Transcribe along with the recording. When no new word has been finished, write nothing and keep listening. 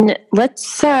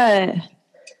let's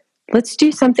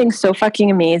do something so fucking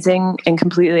amazing and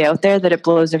completely out there that it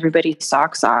blows everybody's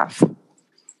socks off.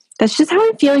 That's just how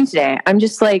I'm feeling today. I'm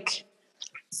just like,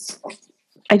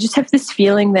 I just have this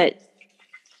feeling that,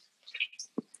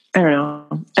 I don't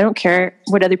know, I don't care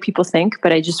what other people think,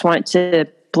 but I just want to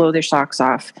blow their socks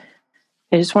off.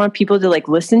 I just want people to like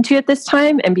listen to it this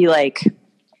time and be like,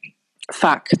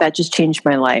 fuck, that just changed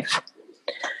my life.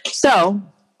 So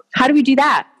how do we do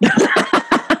that?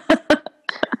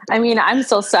 I mean, I'm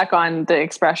still stuck on the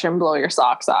expression blow your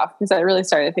socks off because I really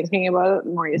started thinking about it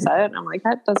the more you said it. And I'm like,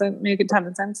 that doesn't make a ton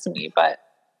of sense to me, but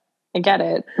I get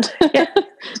it. Yeah.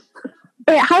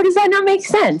 How does that not make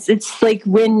sense? It's like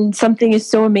when something is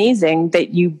so amazing that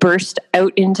you burst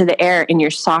out into the air and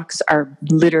your socks are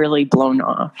literally blown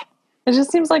off. It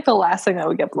just seems like the last thing that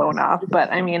would get blown off.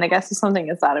 But I mean, I guess if something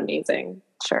is that amazing,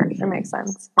 sure, it makes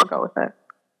sense. I'll go with it.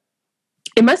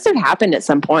 It must have happened at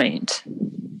some point,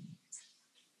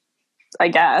 I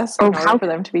guess, in order for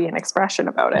them to be an expression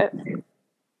about it.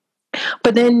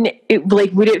 But then,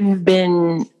 would it have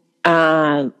been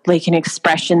like an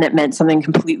expression that meant something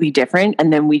completely different,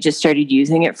 and then we just started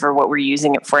using it for what we're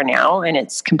using it for now, and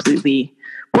it's completely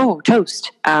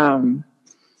toast,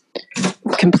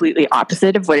 completely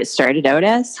opposite of what it started out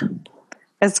as?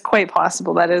 It's quite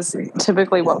possible. That is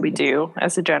typically what we do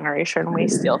as a generation. We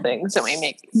steal things and we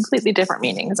make completely different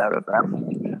meanings out of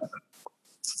them.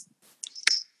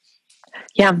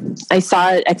 Yeah, I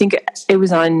saw it. I think it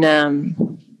was on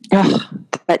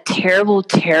that terrible,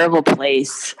 terrible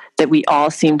place that we all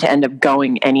seem to end up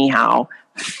going anyhow,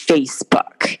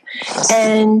 Facebook.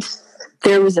 And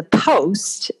there was a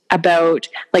post about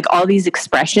like all these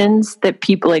expressions that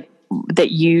people like that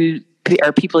you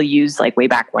or people use like way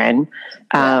back when.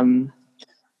 And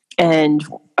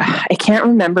I can't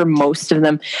remember most of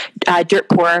them. Dirt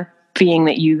poor being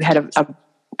that you had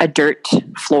a dirt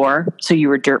floor, so you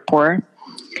were dirt poor.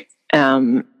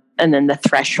 And then the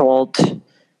threshold,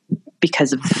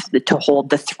 because of to hold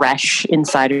the thresh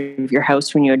inside of your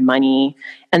house when you had money,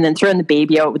 and then throwing the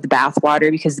baby out with the bath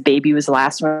water because the baby was the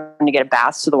last one to get a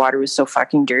bath, so the water was so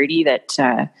fucking dirty that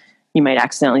you might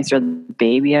accidentally throw the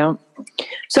baby out.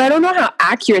 So I don't know how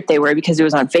accurate they were because it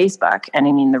was on Facebook, and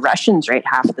I mean the Russians write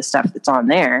half of the stuff that's on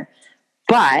there,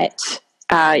 but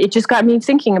it just got me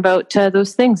thinking about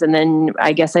those things. And then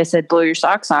I guess I said blow your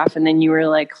socks off, and then you were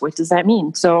like, what does that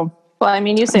mean? So well, I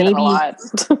mean, you say that a lot.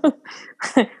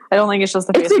 I don't think it's just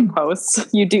the Facebook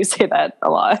posts. You do say that a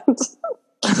lot.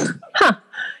 Huh.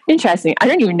 Interesting. I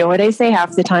don't even know what I say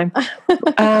half the time.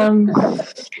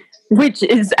 Which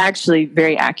is actually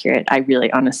very accurate. I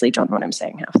really honestly don't know what I'm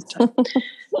saying half the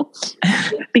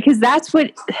time. Because that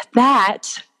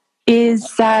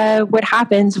is what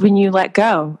happens when you let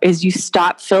go, is you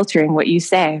stop filtering what you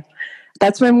say.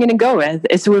 That's what I'm going to go with.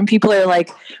 It's when people are like,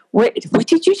 what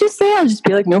did you just say? I'll just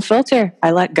be like, no filter.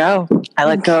 I let go. I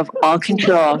let go of all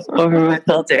control over my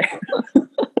filter.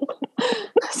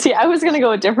 See, I was going to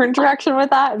go a different direction with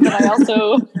that, but I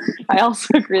also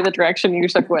agree the direction you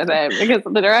took with it, because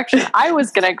the direction I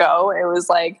was going to go, it was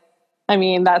like, I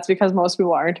mean, that's because most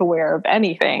people aren't aware of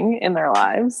anything in their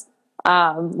lives,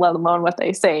 let alone what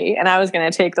they say. And I was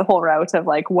going to take the whole route of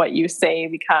like what you say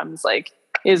becomes like,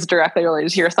 is directly related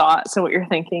to your thoughts. So what you're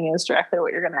thinking is directly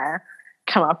what you're going to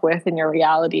come up with in your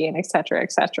reality, and et cetera,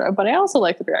 et cetera. But I also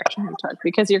like the direction you took,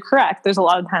 because you're correct. There's a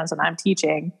lot of times when I'm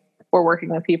teaching or working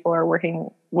with people or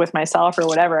working with myself or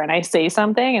whatever, and I say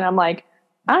something and I'm like,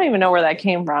 I don't even know where that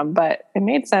came from, but it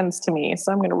made sense to me,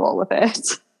 so I'm going to roll with it.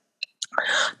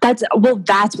 That's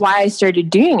why I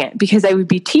started doing it, because I would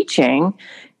be teaching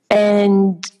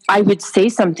and I would say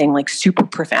something like super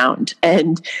profound.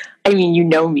 And I mean, you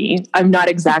know me, I'm not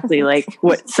exactly like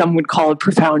what some would call a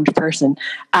profound person.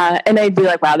 And I'd be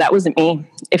like, wow, that wasn't me.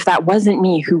 If that wasn't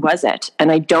me, who was it?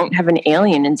 And I don't have an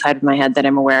alien inside of my head that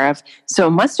I'm aware of. So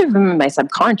it must have been my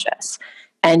subconscious.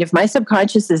 And if my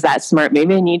subconscious is that smart,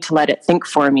 maybe I need to let it think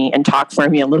for me and talk for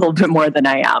me a little bit more than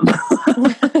I am.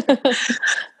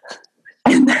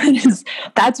 And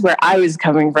that's where I was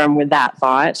coming from with that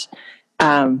thought.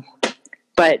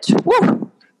 But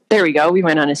there we go. We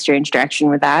went on a strange direction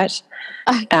with that.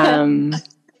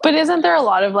 But isn't there a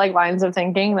lot of like lines of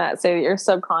thinking that say that your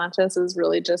subconscious is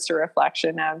really just a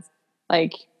reflection of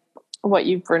like what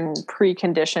you've been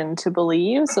preconditioned to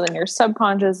believe? So then your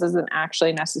subconscious isn't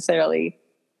actually necessarily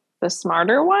the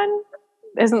smarter one.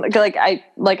 Isn't like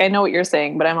I know what you're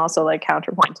saying, but I'm also like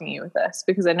counterpointing you with this,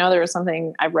 because I know there was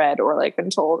something I read or like been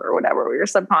told or whatever where your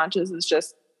subconscious is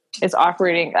just, it's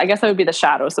operating. I guess that would be the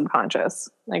shadow subconscious.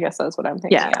 I guess that's what I'm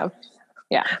thinking of.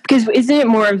 Yeah. Because isn't it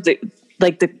more of the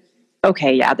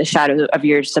shadow of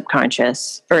your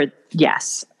subconscious? Or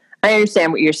yes. I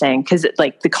understand what you're saying, because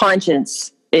like the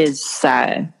conscience is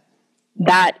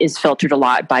that is filtered a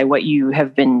lot by what you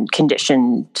have been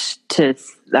conditioned to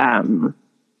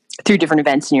through different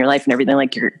events in your life and everything.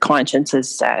 Like your conscience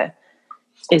is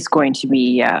going to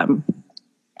be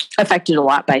affected a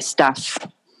lot by stuff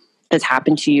that's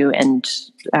happened to you and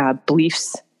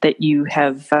beliefs that you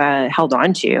have held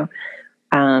on to.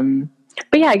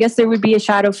 But yeah, I guess there would be a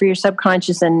shadow for your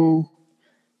subconscious and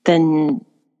then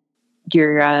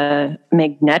your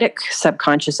magnetic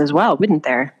subconscious as well, wouldn't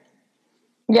there?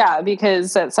 Yeah,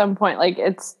 because at some point, like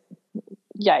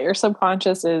your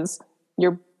subconscious is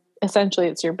essentially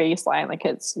it's your baseline. Like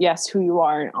it's, yes, who you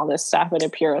are and all this stuff at a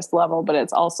purest level, but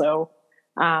it's also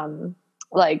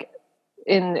like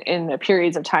in the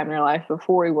periods of time in your life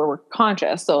before you were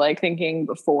conscious. So like thinking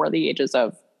before the ages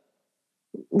of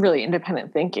really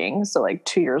independent thinking. So like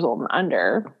 2 years old and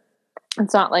under.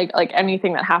 It's not like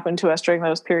anything that happened to us during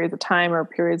those periods of time or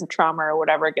periods of trauma or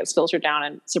whatever, it gets filtered down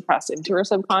and suppressed into our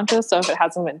subconscious. So if it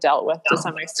hasn't been dealt with to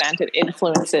some extent, it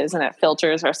influences and it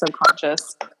filters our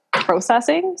subconscious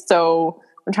processing. So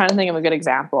I'm trying to think of a good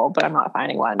example, but I'm not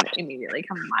finding one immediately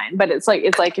come to mind. But it's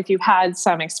like if you've had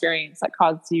some experience that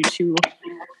caused you to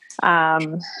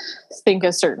think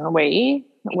a certain way,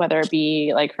 whether it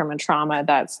be like from a trauma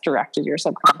that's directed your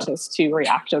subconscious to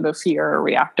react out of fear or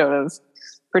react out of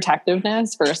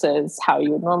protectiveness versus how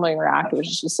you would normally react, which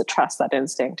is just to trust that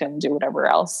instinct and do whatever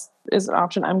else is an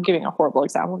option. I'm giving a horrible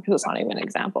example because it's not even an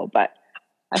example, but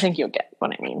I think you'll get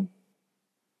what I mean.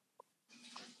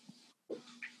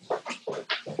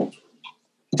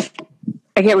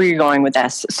 I get where you're going with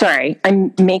this. Sorry,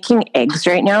 I'm making eggs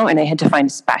right now and I had to find a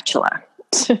spatula.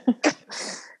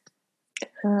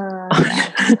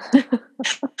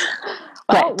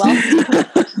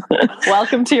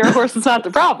 Welcome to Your Horse Is Not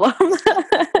the Problem.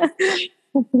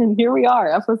 And here we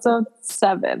are, episode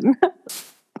 7.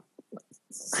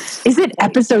 Is it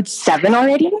episode 7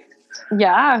 already?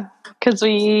 Yeah, because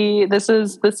this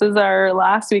is our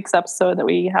last week's episode that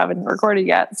we haven't recorded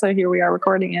yet. So here we are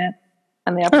recording it,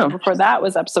 and the episode before that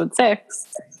was episode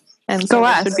 6, and so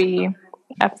this would be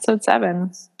episode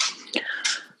 7.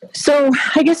 So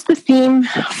I guess the theme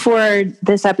for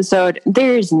this episode,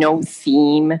 there's no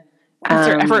theme. Is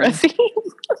there ever a theme?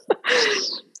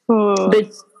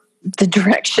 The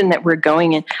direction that we're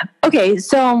going in. Okay,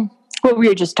 so what we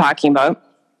were just talking about,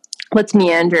 let's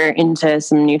meander into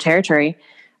some new territory.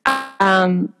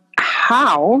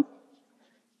 How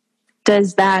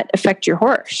does that affect your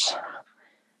horse?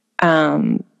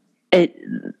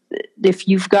 If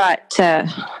you've got...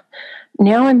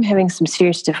 now I'm having some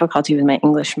serious difficulty with my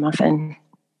English muffin.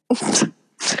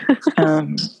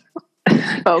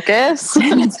 Focus.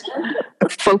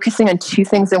 Focusing on two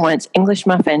things at once, English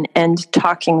muffin and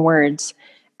talking words.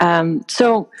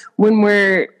 So when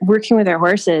we're working with our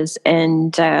horses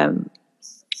and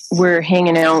we're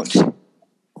hanging out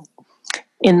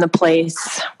in the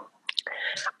place,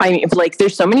 I mean, like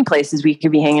there's so many places we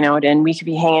could be hanging out in. We could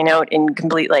be hanging out in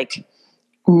complete, like,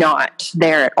 not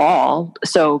there at all,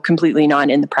 so completely not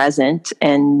in the present,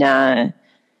 and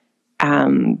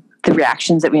the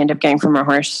reactions that we end up getting from our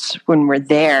horse when we're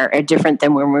there are different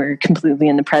than when we're completely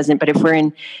in the present. But if we're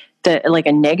in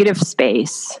a negative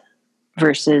space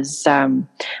versus I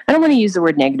don't want to use the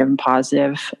word negative and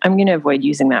positive. I'm going to avoid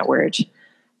using that word.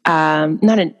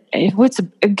 What's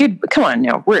a good, come on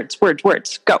now, words,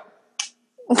 go.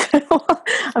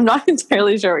 I'm not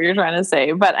entirely sure what you're trying to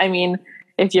say, but I mean,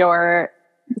 if you're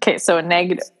okay, so a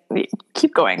negative,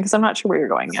 keep going because I'm not sure where you're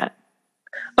going yet.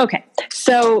 Okay,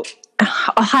 so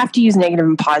I'll have to use negative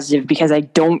and positive because I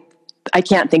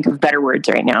can't think of better words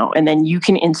right now. And then you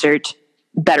can insert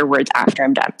better words after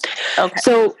I'm done.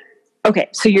 Okay.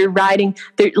 So you're riding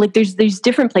there, like there's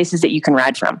different places that you can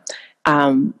ride from.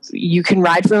 You can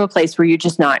ride from a place where you're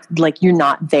just not, like, you're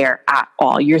not there at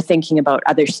all. You're thinking about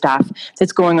other stuff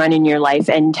that's going on in your life.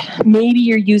 And maybe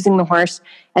you're using the horse,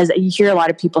 as you hear a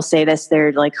lot of people say this,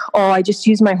 they're like, oh, I just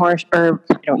use my horse, or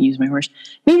I don't use my horse.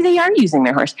 Maybe they are using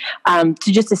their horse,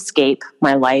 to just escape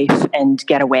my life and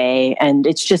get away. And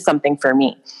it's just something for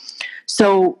me.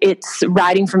 So it's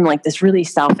riding from like this really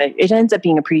selfish, it ends up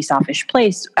being a pretty selfish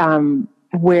place,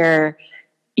 where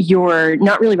you're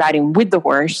not really riding with the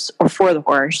horse or for the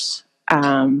horse.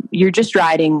 You're just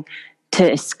riding to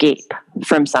escape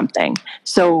from something.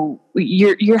 So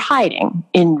you're hiding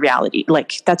in reality.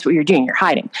 Like that's what you're doing. You're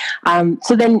hiding.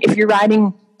 So then if you're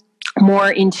riding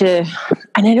more into,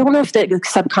 and I don't know if the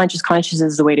subconscious conscious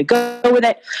is the way to go with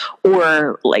it,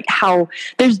 or like how,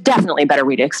 there's definitely a better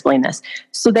way to explain this.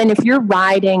 So then if you're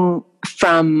riding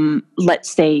from, let's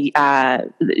say,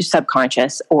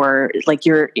 subconscious, or like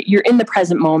you're in the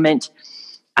present moment,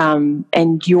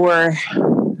 and you're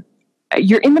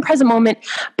in the present moment,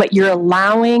 but you're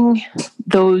allowing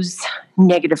those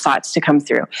negative thoughts to come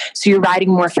through. So you're riding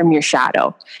more from your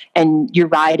shadow, and you're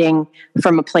riding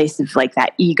from a place of like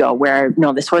that ego where,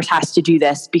 no, this horse has to do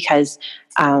this because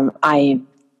I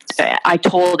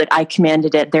told it, I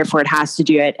commanded it, therefore it has to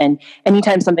do it. And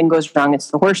anytime something goes wrong,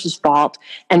 it's the horse's fault,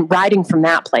 and riding from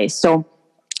that place. So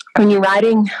when you're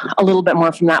riding a little bit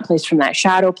more from that place, from that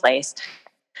shadow place,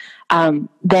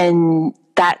 then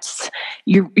that's,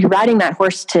 you're riding that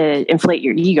horse to inflate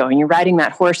your ego, and you're riding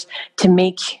that horse to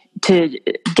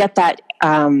get that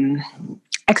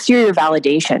exterior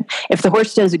validation. If the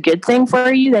horse does a good thing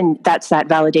for you, then that's that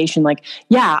validation, like,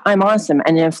 yeah, I'm awesome.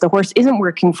 And if the horse isn't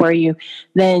working for you,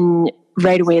 then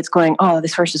right away it's going, oh,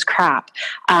 this horse is crap.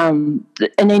 And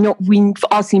I know we've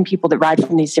all seen people that ride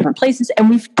from these different places, and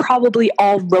we've probably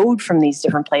all rode from these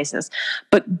different places,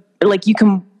 but like, you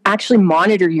can actually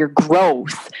monitor your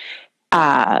growth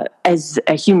as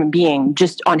a human being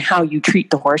just on how you treat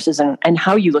the horses and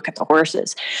how you look at the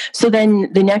horses. So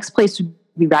then the next place would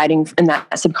be riding in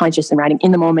that subconscious and riding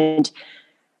in the moment,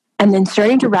 and then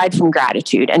starting to ride from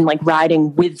gratitude and like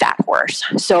riding with that horse.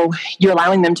 So you're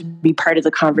allowing them to be part of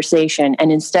the conversation,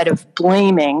 and instead of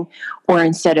blaming or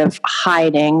instead of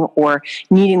hiding or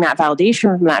needing that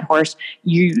validation from that horse,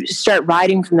 you start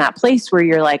riding from that place where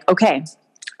you're like, okay,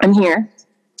 I'm here.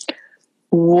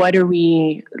 What are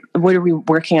we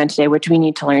working on today? What do we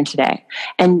need to learn today?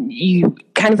 And you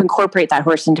kind of incorporate that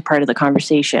horse into part of the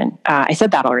conversation. I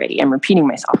said that already. I'm repeating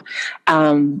myself.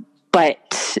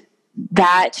 But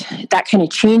that kind of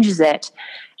changes it.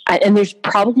 And there's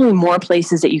probably more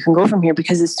places that you can go from here,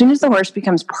 because as soon as the horse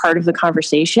becomes part of the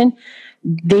conversation,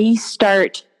 they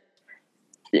start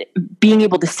being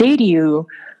able to say to you,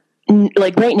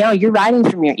 like, right now you're riding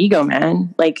from your ego,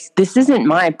 man. Like, this isn't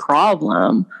my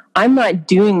problem. I'm not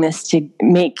doing this to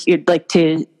make it like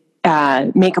to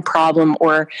make a problem,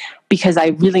 or because I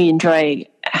really enjoy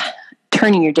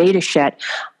turning your day to shit.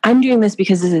 I'm doing this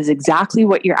because this is exactly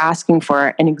what you're asking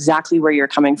for and exactly where you're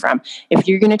coming from. If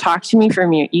you're going to talk to me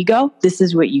from your ego, this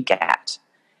is what you get.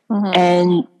 Mm-hmm.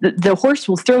 And the horse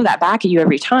will throw that back at you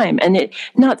every time, and it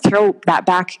not throw that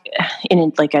back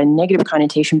in like a negative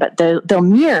connotation, but they'll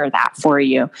mirror that for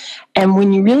you. And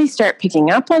when you really start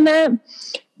picking up on that,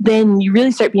 then you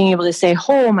really start being able to say,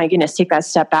 oh my goodness, take that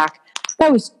step back.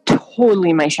 That was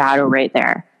totally my shadow right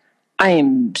there. I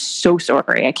am so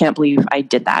sorry. I can't believe I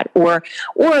did that. Or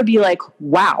be like,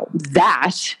 wow,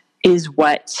 that is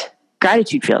what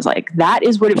gratitude feels like. That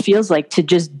is what it feels like to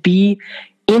just be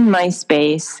in my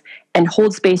space and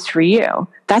hold space for you.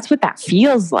 That's what that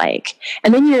feels like.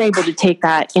 And then you're able to take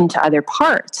that into other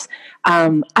parts.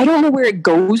 I don't know where it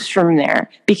goes from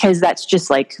there, because that's just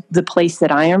like the place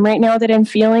that I am right now that I'm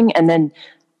feeling. And then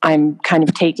I'm kind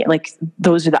of taking, like,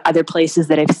 those are the other places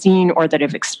that I've seen or that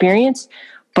I've experienced.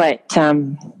 But, I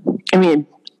mean,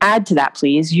 add to that,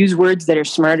 please. Use words that are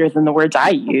smarter than the words I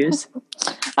use.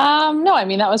 No, I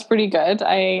mean, that was pretty good.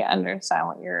 I understand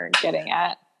what you're getting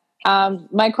at.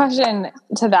 My question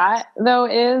to that, though,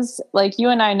 is, like, you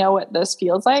and I know what this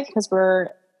feels like because we're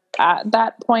at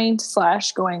that point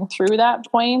 / going through that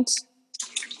point.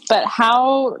 But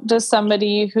how does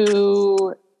somebody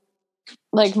who,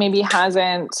 like, maybe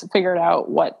hasn't figured out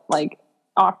what, like,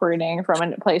 operating from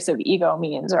a place of ego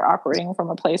means or operating from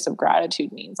a place of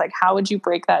gratitude means, like, how would you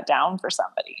break that down for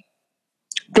somebody?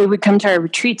 They would come to our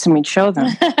retreats and we'd show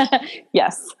them.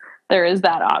 Yes. There is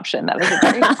that option. That is a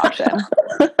great option.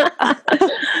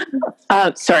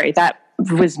 Sorry, that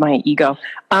was my ego.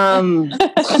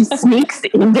 She sneaks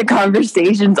into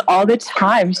conversations all the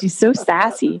time. She's so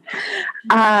sassy.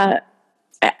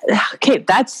 Okay,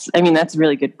 that's a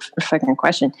really good fucking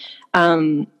question.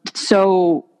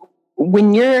 So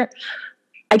when I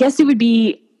guess it would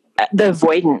be the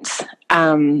avoidance.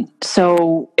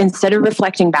 So instead of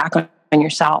reflecting back on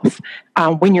yourself,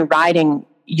 when you're riding,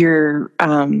 you're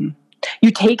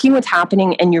taking what's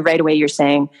happening and you're right away, you're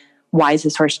saying, why is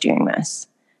this horse doing this?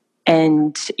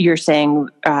 And you're saying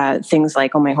things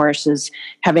like, oh, my horse is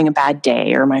having a bad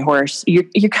day, or my horse,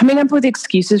 you're coming up with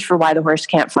excuses for why the horse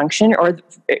can't function, or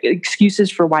excuses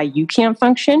for why you can't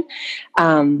function.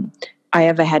 I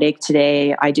have a headache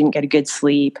today. I didn't get a good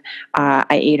sleep. I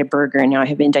ate a burger and now I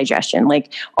have indigestion.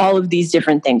 Like, all of these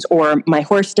different things. Or my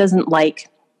horse doesn't like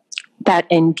that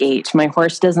end gate. My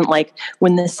horse doesn't like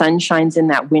when the sun shines in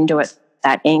that window at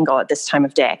that angle at this time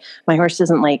of day. My horse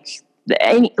doesn't like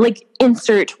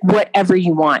insert whatever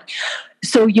you want.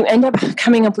 So you end up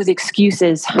coming up with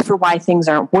excuses for why things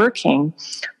aren't working,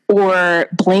 or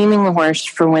blaming the horse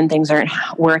for when things aren't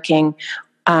working.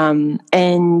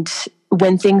 And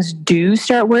when things do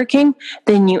start working,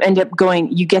 then you end up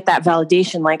you get that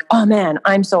validation like, oh man,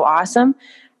 I'm so awesome.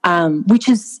 Which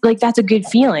is like, that's a good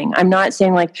feeling. I'm not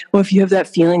saying like, well, if you have that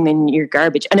feeling, then you're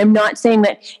garbage. And I'm not saying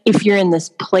that if you're in this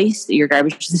place that you're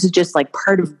garbage. This is just like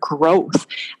part of growth.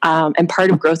 And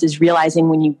part of growth is realizing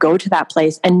when you go to that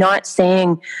place and not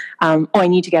saying, oh, I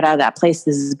need to get out of that place,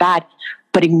 this is bad,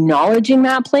 but acknowledging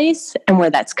that place and where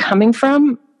that's coming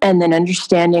from, and then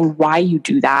understanding why you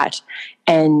do that,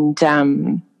 and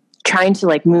trying to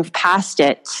like move past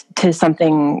it to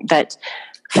something that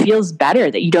feels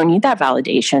better, that you don't need that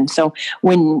validation. So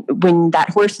when that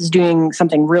horse is doing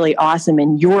something really awesome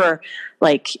and you're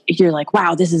like,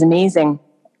 wow, this is amazing,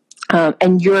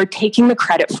 and you're taking the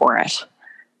credit for it,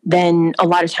 then a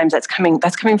lot of times that's coming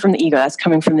from the ego, that's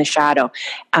coming from the shadow,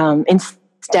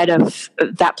 instead of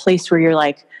that place where you're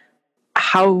like,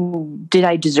 how did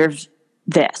I deserve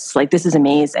this? Like, this is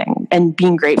amazing, and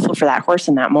being grateful for that horse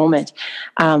in that moment.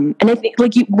 And I think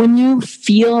like when you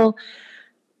feel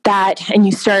that and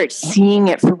you start seeing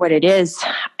it for what it is,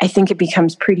 I think it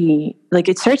becomes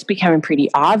it starts becoming pretty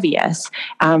obvious.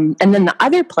 And then the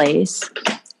other place,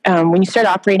 when you start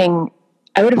operating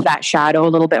out of that shadow a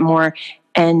little bit more,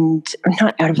 and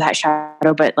not out of that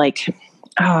shadow, but like,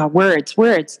 words.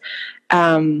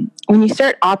 When you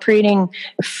start operating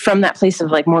from that place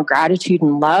of like more gratitude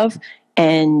and love,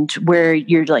 and where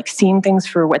you're like seeing things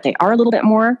for what they are a little bit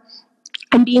more,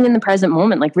 and being in the present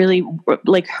moment, like really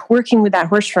like working with that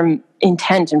horse from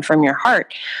intent and from your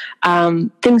heart,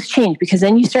 things change, because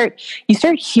then you start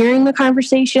hearing the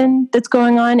conversation that's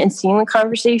going on and seeing the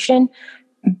conversation,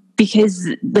 because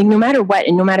like no matter what,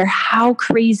 and no matter how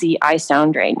crazy I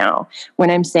sound right now when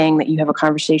I'm saying that you have a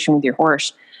conversation with your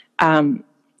horse,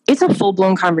 it's a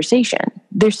full-blown conversation.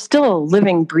 They're still a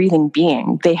living, breathing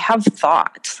being. They have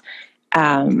thoughts.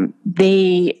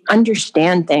 They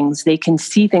understand things. They can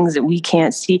see things that we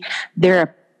can't see. They're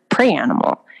a prey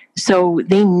animal. So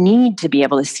they need to be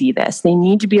able to see this. They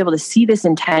need to be able to see this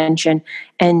intention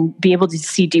and be able to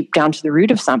see deep down to the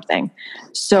root of something.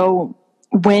 So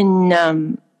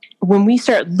when we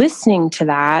start listening to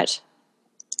that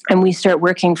and we start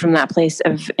working from that place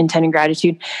of intent and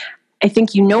gratitude, I think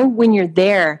when you're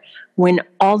there, when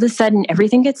all of a sudden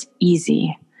everything gets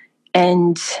easy,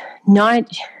 and not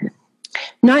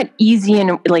easy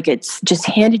and like it's just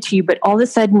handed to you, but all of a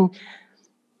sudden,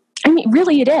 I mean,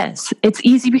 really it is. It's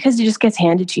easy because it just gets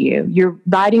handed to you. You're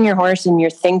riding your horse and you're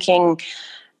thinking,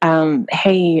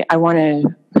 hey, I want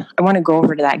to go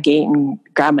over to that gate and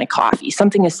grab my coffee.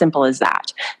 Something as simple as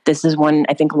that. This is one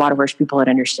I think a lot of horse people would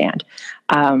understand.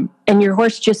 And your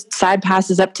horse just side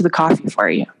passes up to the coffee for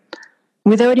you,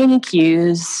 without any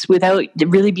cues, without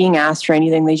really being asked for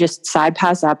anything. They just side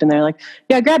pass up and they're like,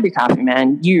 yeah, grab your coffee,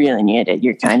 man. You really need it.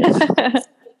 You're kind of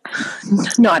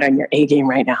not on your A game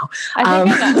right now.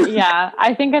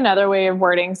 I think another way of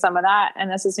wording some of that, and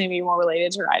this is maybe more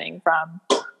related to riding from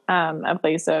a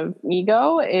place of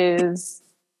ego, is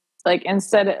like,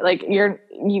 instead, like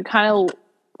you kind of,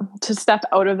 to step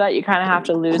out of that, you kind of have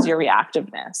to lose your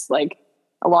reactiveness. Like,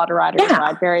 a lot of riders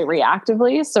ride very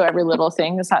reactively, so every little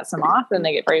thing sets them off, and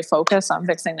they get very focused on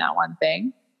fixing that one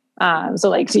thing. So,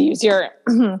 like, to use your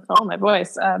oh, my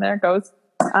voice, there it goes.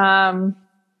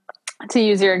 To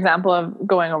use your example of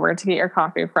going over to get your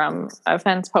coffee from a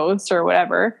fence post or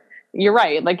whatever, you're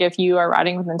right. Like, if you are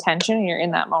riding with intention and you're in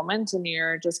that moment and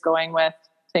you're just going with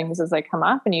things as they come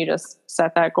up, and you just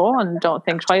set that goal and don't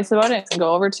think twice about it and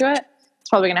go over to it,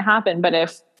 it's probably going to happen. But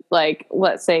if, like,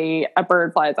 let's say a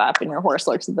bird flies up and your horse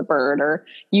looks at the bird, or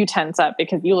you tense up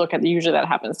because you look at usually that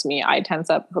happens to me. I tense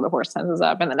up before the horse tenses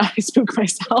up, and then I spook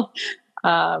myself.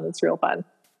 It's real fun.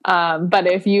 But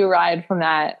if you ride from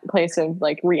that place of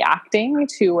like reacting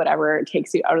to whatever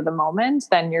takes you out of the moment,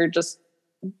 then you're just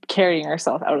carrying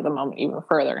yourself out of the moment even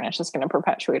further. And it's just going to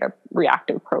perpetuate a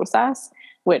reactive process,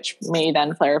 which may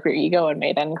then flare up your ego and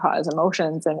may then cause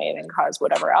emotions and may then cause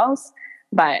whatever else.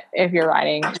 But if you're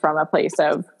riding from a place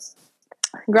of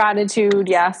gratitude,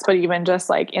 yes, but even just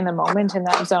like in the moment, in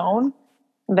that zone,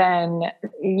 then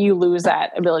you lose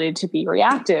that ability to be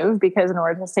reactive, because in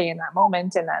order to stay in that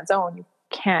moment, in that zone, you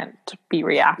can't be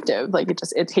reactive. Like,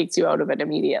 it takes you out of it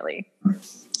immediately.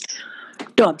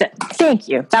 Thank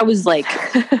you. That was like,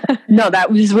 no, that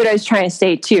was what I was trying to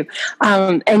say too.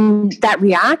 And that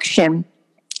reaction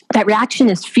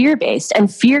is fear-based,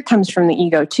 and fear comes from the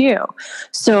ego too.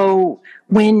 So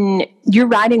when you're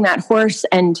riding that horse,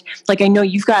 and like, I know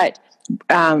you've got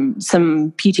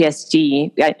some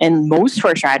PTSD, and most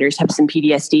horse riders have some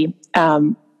PTSD.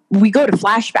 We go to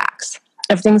flashbacks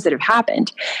of things that have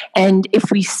happened. And if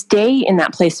we stay in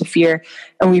that place of fear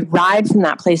and we ride from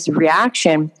that place of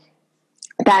reaction,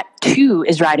 that too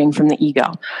is riding from the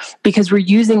ego, because we're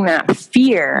using that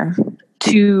fear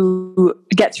to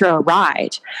get through a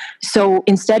ride. So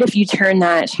instead, if you turn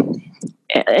that,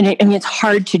 and it's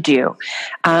hard to do,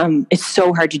 it's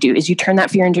so hard to do, is you turn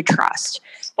that fear into trust,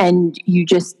 and you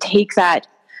just take that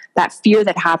fear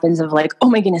that happens of like, oh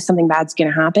my goodness, something bad's going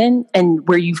to happen. And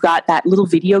where you've got that little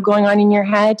video going on in your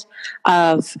head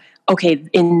of, okay,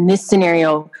 in this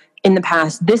scenario, in the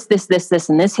past, this,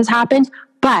 and this has happened.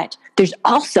 But there's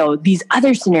also these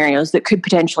other scenarios that could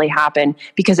potentially happen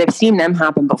because I've seen them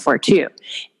happen before too.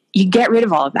 You get rid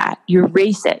of all of that. You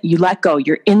erase it. You let go.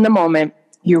 You're in the moment.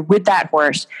 You're with that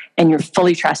horse and you're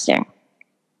fully trusting.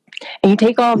 And you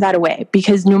take all of that away,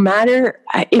 because no matter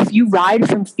if you ride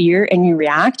from fear and you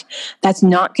react, that's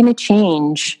not going to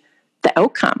change the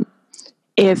outcome.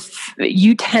 If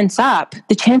you tense up,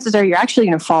 the chances are you're actually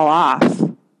going to fall off.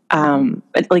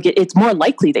 It's more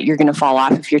likely that you're going to fall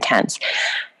off if you're tense.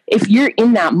 If you're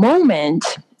in that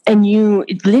moment and then you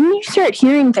start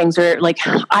hearing things, or like,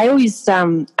 I always,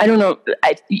 I don't know,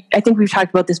 I think we've talked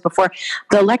about this before,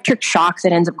 the electric shock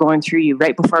that ends up going through you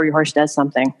right before your horse does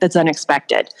something that's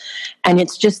unexpected. And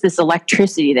it's just this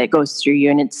electricity that goes through you,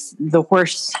 and the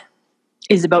horse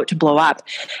is about to blow up.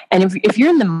 And if you're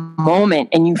in the moment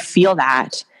and you feel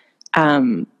that,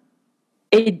 you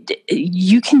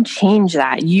can change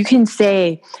that. You can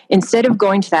say, instead of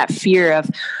going to that fear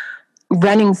of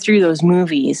running through those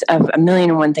movies of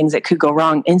 1,000,001 things that could go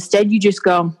wrong, instead you just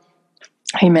go,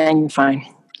 hey man, you're fine.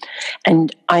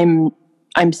 And I'm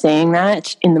saying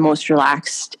that in the most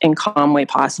relaxed and calm way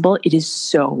possible. It is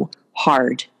so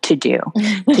hard to do,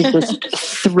 to just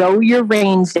throw your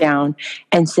reins down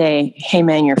and say, hey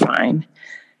man, you're fine.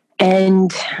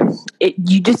 And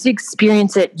you just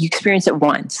experience it. You experience it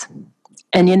once.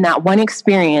 And in that one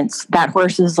experience, that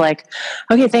horse is like,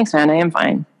 okay, thanks, man, I am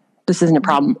fine. This isn't a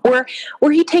problem.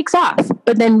 Or he takes off.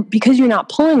 But then because you're not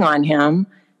pulling on him,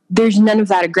 there's none of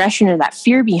that aggression or that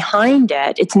fear behind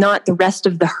it. It's not the rest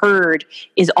of the herd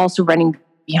is also running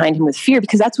behind him with fear,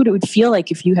 because that's what it would feel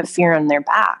like if you have fear on their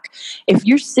back. If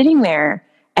you're sitting there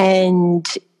and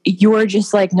you're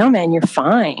just like, no, man, you're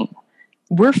fine.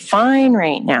 We're fine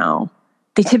right now.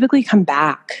 They typically come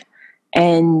back.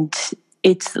 And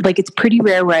it's pretty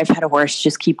rare where I've had a horse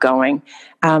just keep going.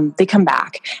 They come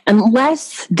back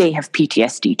unless they have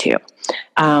PTSD too,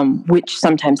 which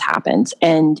sometimes happens.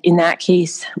 And in that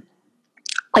case,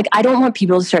 like, I don't want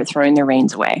people to start throwing their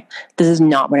reins away. This is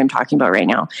not what I'm talking about right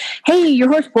now. Hey, your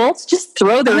horse bolts, just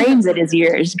throw the reins at his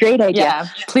ears. Great idea. Yeah,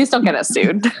 please don't get us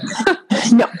sued.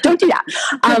 No, don't do that.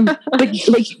 But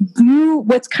like, do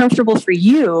what's comfortable for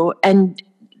you, and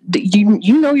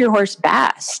you know your horse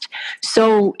best.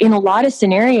 So in a lot of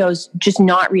scenarios, just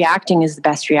not reacting is the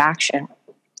best reaction.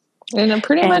 In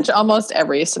pretty much almost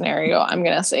every scenario, I'm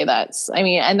going to say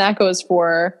and that goes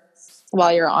for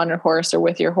while you're on a horse or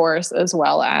with your horse, as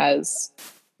well as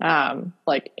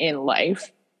like in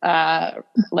life.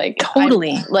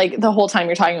 Totally. Like the whole time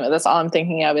you're talking about this, all I'm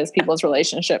thinking of is people's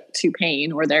relationship to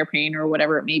pain or their pain or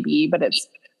whatever it may be, but it's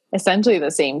essentially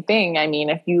the same thing. I mean,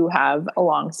 if you have a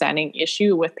long-standing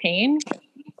issue with pain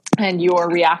and you're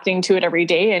reacting to it every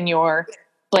day and you're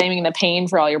blaming the pain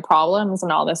for all your problems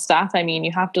and all this stuff, I mean,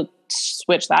 you have to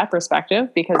switch that perspective,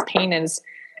 because pain is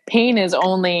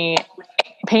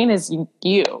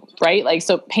you, right? Like,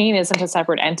 so pain isn't a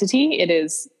separate entity. It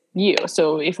is you.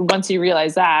 So once you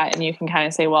realize that, and you can kind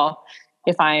of say, well,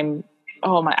 if I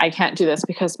can't do this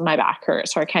because my back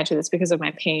hurts, or I can't do this because of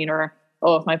my pain, or,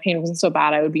 oh, if my pain wasn't so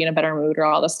bad, I would be in a better mood, or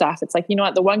all this stuff. It's like, you know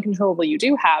what? The one controllable you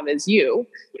do have is you.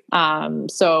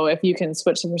 So if you can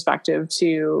switch the perspective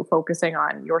to focusing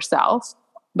on yourself,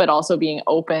 but also being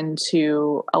open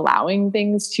to allowing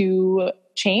things to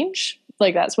change.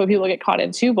 Like, that's what people get caught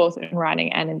into, both in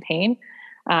riding and in pain,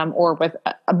 or with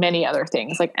many other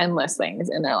things, like endless things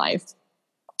in their life.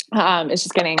 It's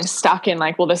just getting stuck in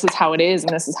like, well, this is how it is,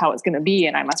 and this is how it's going to be,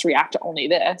 and I must react to only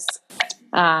this.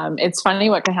 It's funny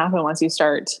what can happen once you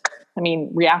start,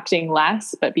 reacting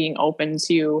less, but being open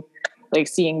to like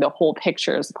seeing the whole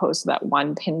picture as opposed to that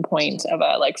one pinpoint of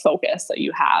a like focus that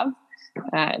you have.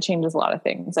 It changes a lot of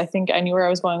things. I think I knew where I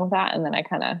was going with that, and then I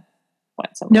kind of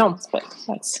went somewhere else, but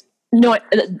that's... No,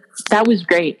 that was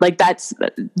great. Like that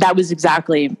was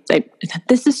exactly like,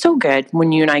 this is so good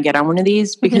when you and I get on one of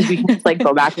these, because we can just like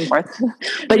go back and forth,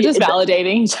 but just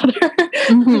validating each other.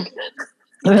 Mm-hmm.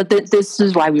 This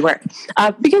is why we work,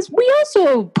 because we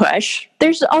also push.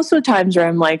 There's also times where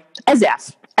I'm like, as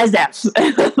if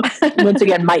once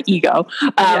again, my ego.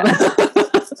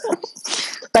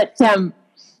 But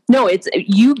no,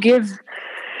 you give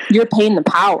your pain the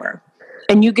power,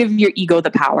 and you give your ego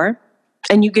the power.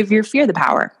 and you give your fear the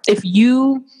power. If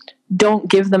you don't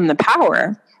give them the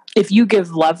power, if you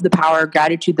give love the power,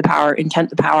 gratitude the power, intent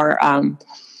the power,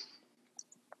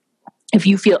 if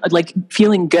you feel like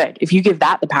feeling good, if you give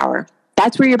that the power,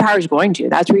 that's where your power is going to.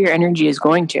 That's where your energy is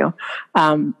going to.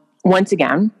 Once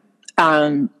again,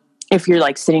 if you're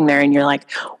like sitting there and you're like,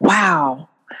 wow,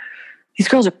 these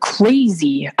girls are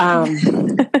crazy.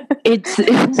 It's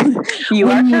you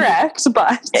are correct,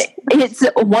 but it's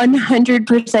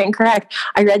 100% correct.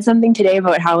 I read something today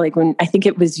about how, like, when I think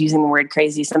it was using the word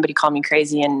crazy, somebody called me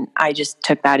crazy, and I just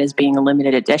took that as being a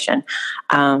limited edition.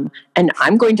 And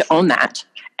I'm going to own that.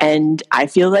 And I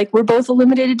feel like we're both a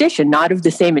limited edition, not of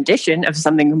the same edition, of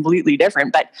something completely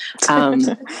different, but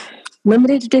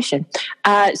limited edition.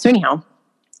 So anyhow,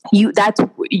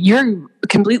 you're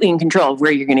completely in control of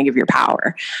where you're going to give your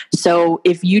power. So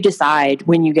if you decide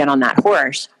when you get on that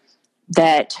horse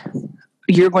that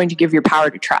you're going to give your power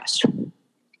to trust,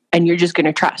 and you're just going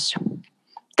to trust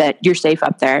that you're safe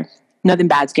up there, nothing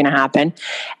bad's going to happen,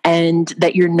 and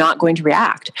that you're not going to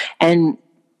react. And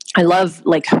I love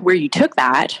like where you took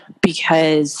that,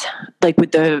 because like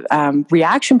with the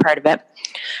reaction part of it,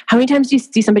 how many times do you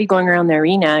see somebody going around the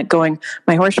arena going,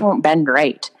 my horse won't bend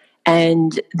right?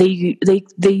 And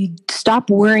they stop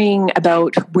worrying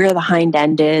about where the hind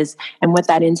end is and what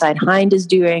that inside hind is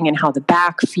doing and how the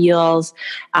back feels.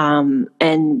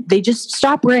 And they just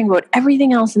stop worrying about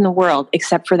everything else in the world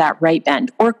except for that right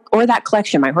bend or that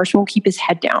collection. My horse won't keep his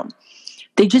head down.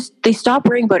 They stop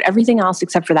worrying about everything else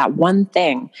except for that one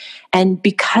thing. And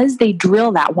because they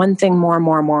drill that one thing more and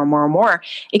more and more and more and more,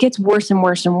 it gets worse and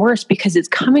worse and worse, because it's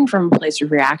coming from a place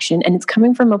of reaction and it's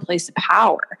coming from a place of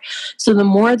power. So the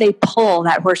more they pull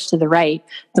that horse to the right,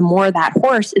 the more that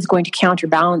horse is going to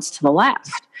counterbalance to the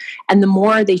left. And the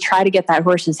more they try to get that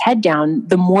horse's head down,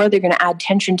 the more they're going to add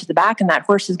tension to the back, and that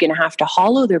horse is going to have to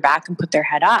hollow their back and put their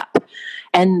head up.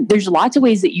 And there's lots of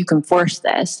ways that you can force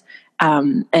this.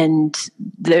 And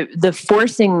the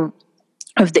forcing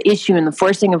of the issue and the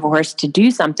forcing of a horse to do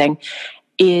something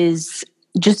is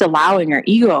just allowing our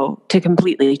ego to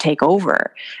completely take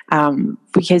over.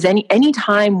 Because any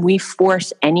time we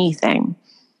force anything,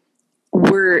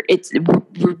 we're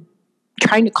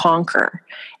trying to conquer.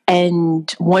 And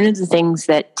one of the things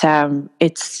that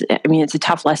it's a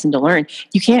tough lesson to learn.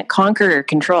 You can't conquer or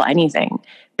control anything,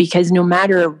 because no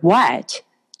matter what,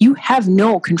 you have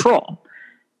no control.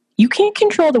 You can't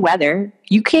control the weather.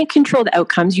 You can't control the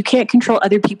outcomes. You can't control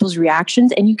other people's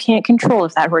reactions. And you can't control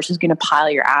if that horse is going to pile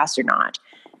your ass or not.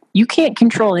 You can't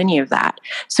control any of that.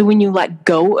 So when you let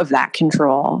go of that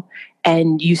control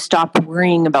and you stop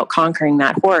worrying about conquering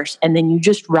that horse, and then you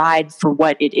just ride for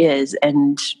what it is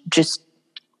and just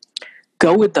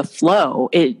go with the flow,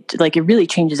 it really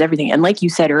changes everything. And like you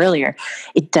said earlier,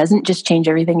 it doesn't just change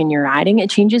everything in your riding,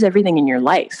 it changes everything in your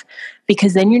life,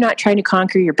 because then you're not trying to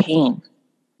conquer your pain.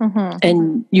 Mm-hmm.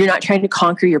 And you're not trying to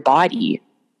conquer your body,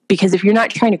 because if you're not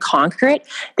trying to conquer it,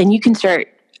 then you can start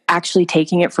actually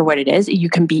taking it for what it is. You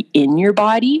can be in your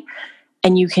body,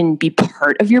 and you can be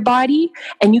part of your body,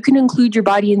 and you can include your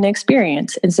body in the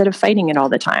experience instead of fighting it all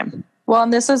the time. Well,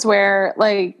 and this is where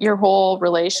like your whole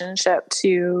relationship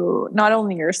to not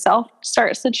only yourself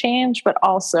starts to change, but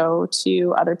also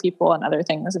to other people and other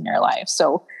things in your life.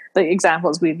 So the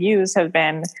examples we've used have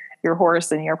been your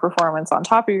horse and your performance on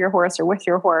top of your horse or with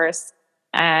your horse,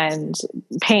 and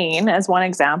pain as one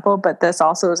example. But this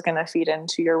also is going to feed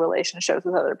into your relationships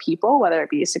with other people, whether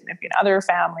it be significant other,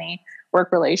 family,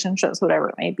 work relationships, whatever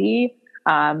it may be,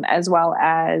 as well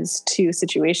as to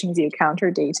situations you encounter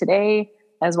day to day,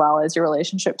 as well as your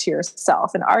relationship to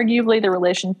yourself. And arguably the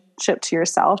relationship to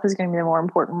yourself is going to be the more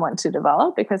important one to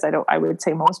develop, because I would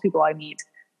say most people I meet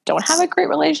don't have a great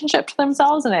relationship to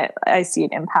themselves, and I see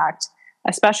it impact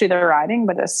especially their riding,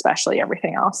 but especially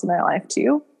everything else in their life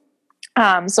too.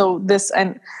 So this,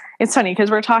 and it's funny because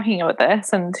we're talking about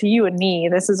this, and to you and me,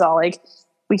 this is all like,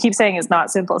 we keep saying it's not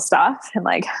simple stuff, and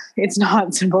like, it's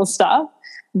not simple stuff,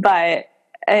 but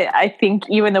I think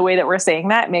even the way that we're saying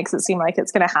that makes it seem like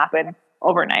it's going to happen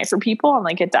overnight for people. And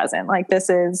like, it doesn't. Like, this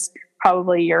is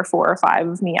probably year 4 or 5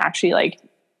 of me actually like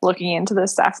looking into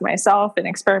this stuff for myself and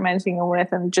experimenting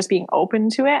with and just being open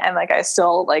to it. And like, I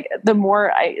still like, the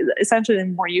more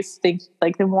you think,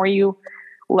 like the more you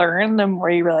learn, the more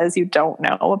you realize you don't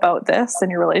know about this and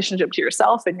your relationship to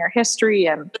yourself and your history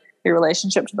and your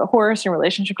relationship to the horse, your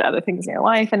relationship to other things in your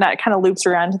life. And that kind of loops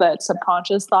around to that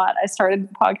subconscious thought I started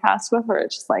the podcast with, where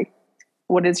it's just like,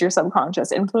 what is your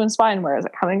subconscious influenced by and where is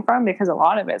it coming from? Because a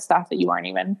lot of it's stuff that you aren't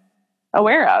even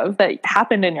aware of that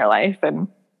happened in your life. And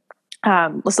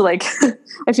so like,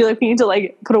 I feel like we need to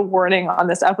like put a warning on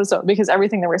this episode, because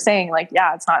everything that we're saying, like,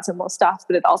 yeah, it's not simple stuff,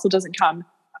 but it also doesn't come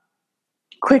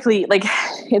quickly, like,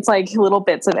 it's like little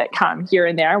bits of it come here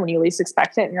and there when you least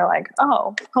expect it. And you're like,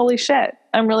 oh, holy shit,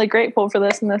 I'm really grateful for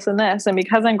this and this and this. And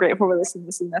because I'm grateful for this and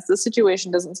this and this, the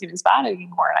situation doesn't seem as bad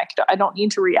anymore. And I don't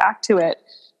need to react to it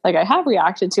like I have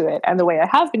reacted to it. And the way I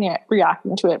have been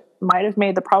reacting to it might have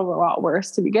made the problem a lot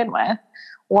worse to begin with.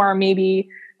 Or maybe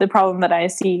the problem that I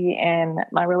see in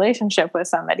my relationship with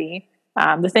somebody,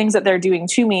 the things that they're doing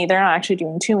to me, they're not actually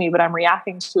doing to me, but I'm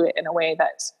reacting to it in a way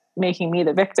that's making me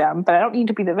the victim. But I don't need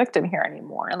to be the victim here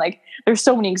anymore. And like, there's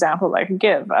so many examples I could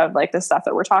give of like the stuff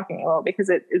that we're talking about, because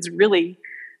it's really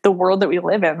the world that we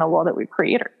live in, the world that we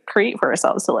create for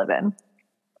ourselves to live in.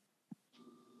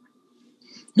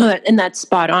 No, and that's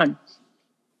spot on.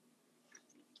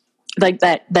 Like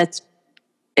that's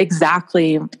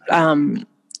exactly,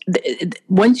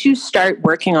 once you start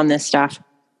working on this stuff,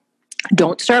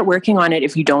 don't start working on it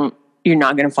if you're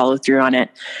not going to follow through on it,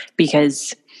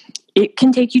 because it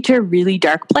can take you to a really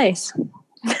dark place.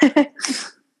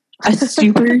 A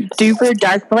super duper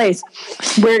dark place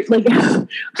where, like, because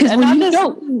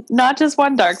not just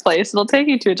one dark place, it'll take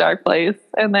you to a dark place,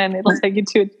 and then it'll take you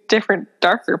to a different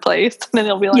darker place, and then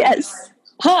it'll be like, yes,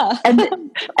 huh, and then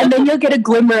you'll get a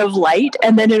glimmer of light,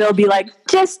 and then it'll be like,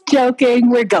 just joking,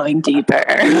 we're going deeper.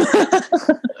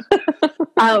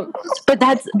 But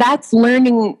that's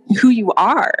learning who you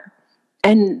are,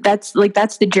 and that's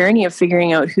the journey of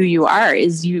figuring out who you are.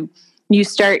 Is you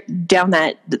start down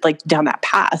that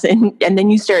path, and then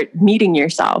you start meeting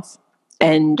yourself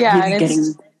and really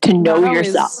getting to know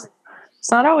yourself. It's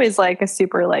not always like a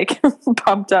super like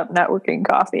pumped up networking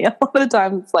coffee. A lot of the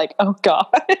time it's like, oh God,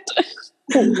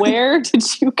 where did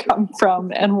you come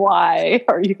from and why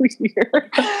are you here?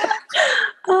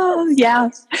 Oh yeah.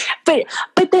 But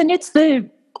then it's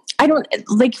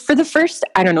for the first,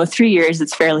 3 years,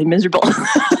 it's fairly miserable.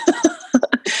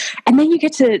 And then you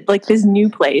get to like this new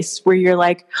place where you're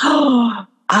like, oh,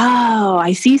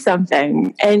 I see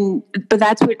something. But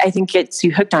that's what I think gets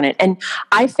you hooked on it. And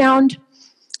I found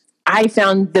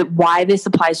that why this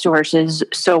applies to horses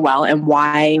so well, and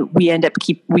why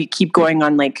we keep going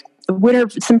on like what are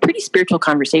some pretty spiritual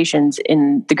conversations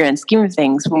in the grand scheme of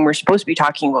things when we're supposed to be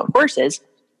talking about horses,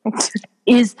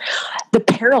 is the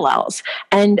parallels.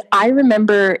 And I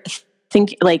remember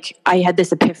like I had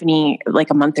this epiphany like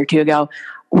a month or two ago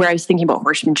where I was thinking about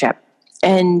horsemanship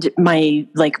and my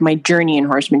journey in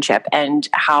horsemanship and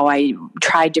how I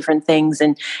tried different things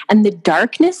and the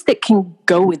darkness that can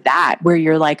go with that, where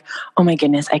you're like, oh my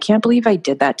goodness, I can't believe I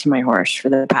did that to my horse for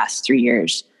the past 3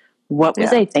 years. What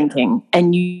was I thinking?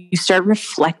 And you start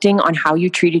reflecting on how you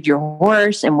treated your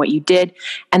horse and what you did.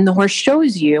 And the horse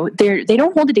shows you, they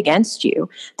don't hold it against you.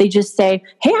 They just say,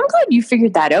 hey, I'm glad you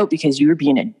figured that out because you were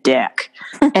being a dick.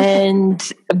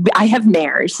 And I have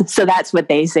mares. So that's what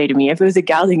they say to me. If it was a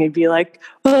gelding, it'd be like,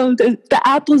 oh, the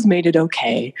apples made it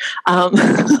okay.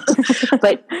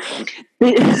 But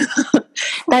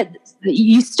that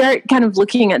you start kind of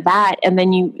looking at that, and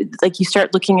then you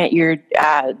start looking at your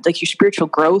spiritual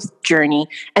growth journey,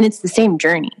 and it's the same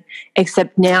journey,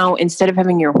 except now instead of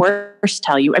having your horse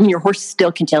tell you, your horse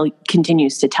still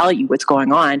continues to tell you what's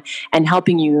going on and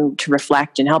helping you to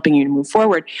reflect and helping you to move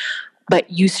forward, but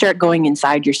you start going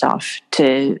inside yourself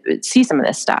to see some of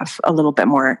this stuff a little bit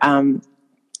more.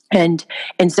 And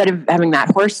instead of having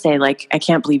that horse say like, I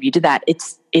can't believe you did that,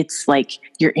 it's like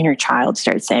your inner child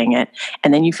starts saying it.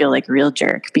 And then you feel like a real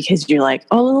jerk because you're like,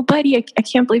 oh, little buddy, I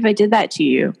can't believe I did that to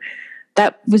you.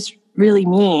 That was really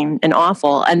mean and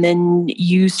awful. And then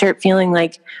you start feeling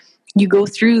like you go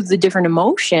through the different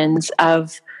emotions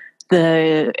of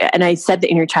and I said the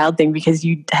inner child thing because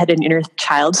you had an inner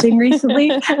child thing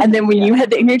recently. And then when you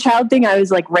had the inner child thing, I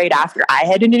was like, right after I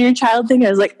had an inner child thing, I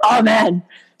was like, oh man,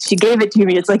 she gave it to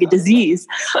me. It's like a disease.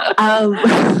 But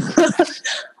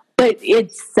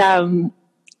it's,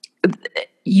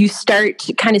 you start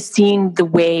kind of seeing the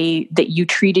way that you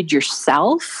treated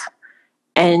yourself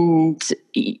and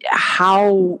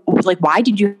how, like, why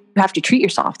did you have to treat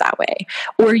yourself that way?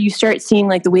 Or you start seeing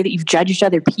like the way that you've judged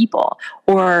other people,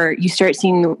 or you start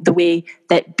seeing the way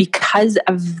that because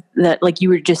of the, like you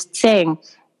were just saying,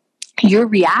 your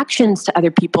reactions to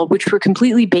other people, which were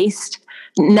completely based,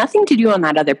 nothing to do on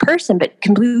that other person, but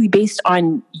completely based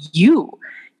on you.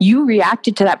 You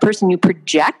reacted to that person, you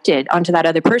projected onto that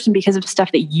other person because of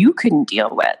stuff that you couldn't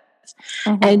deal with.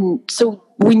 Mm-hmm. And so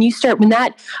when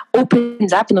that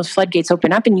opens up and those floodgates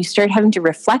open up and you start having to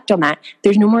reflect on that,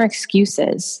 there's no more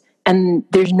excuses and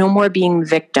there's no more being the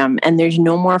victim and there's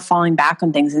no more falling back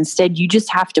on things. Instead, you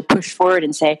just have to push forward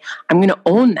and say, I'm going to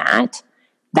own that.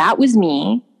 That was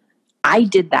me. I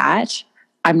did that.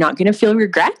 I'm not going to feel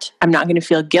regret. I'm not going to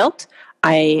feel guilt.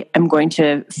 I am going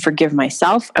to forgive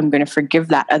myself. I'm going to forgive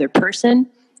that other person.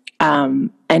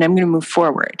 And I'm going to move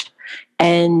forward.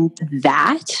 And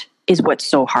that is what's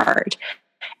so hard.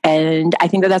 And I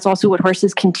think that that's also what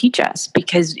horses can teach us,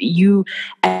 because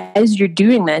as you're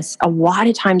doing this, a lot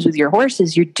of times with your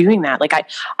horses, you're doing that. Like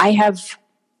I have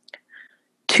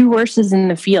 2 horses in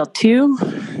the field,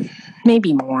 2,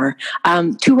 maybe more,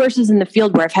 2 horses in the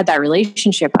field where I've had that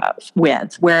relationship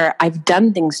with, where I've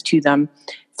done things to them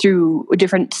through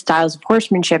different styles of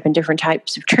horsemanship and different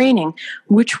types of training,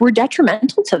 which were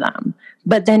detrimental to them.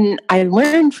 But then I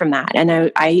learned from that,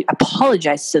 and I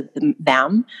apologized to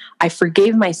them. I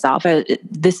forgave myself.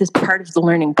 This is part of the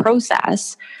learning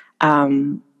process.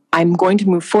 I'm going to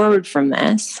move forward from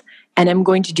this, and I'm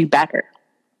going to do better.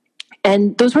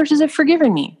 And those horses have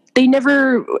forgiven me. They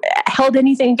never held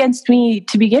anything against me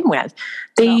to begin with.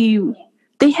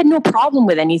 They had no problem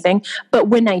with anything. But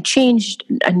when I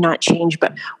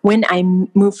but when I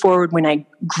moved forward, when I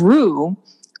grew,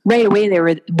 right away they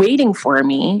were waiting for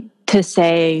me to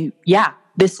say, yeah,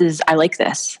 I like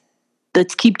this.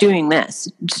 Let's keep doing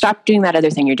this. Stop doing that other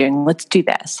thing you're doing. Let's do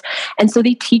this. And so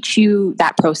they teach you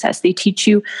that process. They teach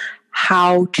you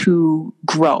how to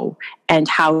grow and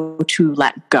how to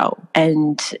let go.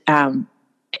 And I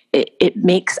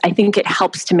think it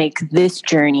helps to make this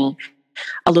journey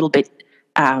a little bit,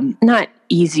 not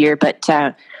easier, but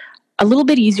a little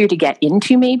bit easier to get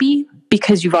into, maybe,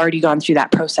 because you've already gone through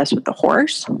that process with the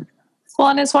horse. Well,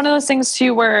 and it's one of those things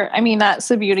too where, I mean, that's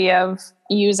the beauty of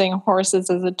using horses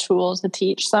as a tool to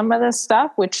teach some of this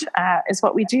stuff, which is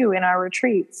what we do in our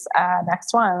retreats.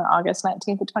 Next one, August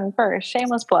 19th to 21st.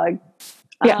 Shameless plug.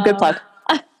 Yeah, good plug.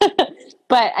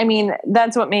 But I mean,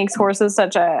 that's what makes horses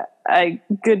such a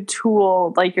good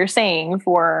tool, like you're saying,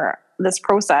 for this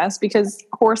process, because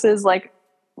horses, like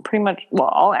pretty much, well,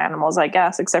 all animals, I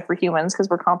guess, except for humans, because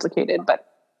we're complicated, but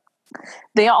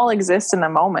they all exist in the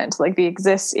moment. Like they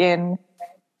exist in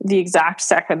the exact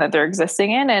second that they're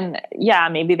existing in. And yeah,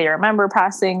 maybe they remember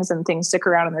past things and things stick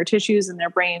around in their tissues and their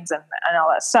brains and all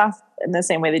that stuff in the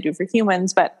same way they do for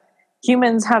humans. But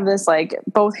humans have this like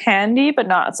both handy but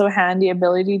not so handy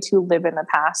ability to live in the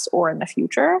past or in the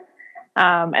future.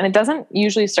 And it doesn't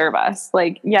usually serve us.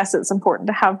 Like, yes, it's important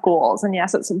to have goals, and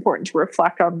yes, it's important to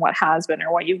reflect on what has been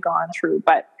or what you've gone through.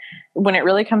 But when it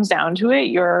really comes down to it,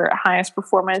 your highest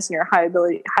performance and your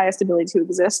highest ability to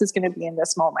exist is going to be in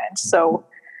this moment. So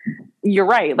you're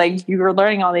right. Like, you're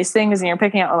learning all these things and you're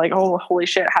picking out like, oh, holy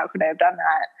shit, how could I have done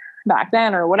that back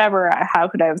then, or whatever? How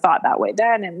could I have thought that way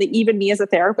then? And even me as a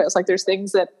therapist, like there's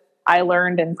things that I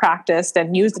learned and practiced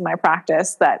and used in my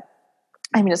practice that,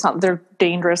 I mean, it's not that they're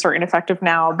dangerous or ineffective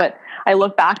now, but I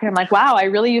look back and I'm like, wow, I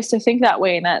really used to think that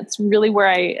way. And that's really where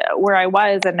I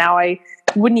was. And now I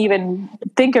wouldn't even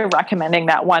think of recommending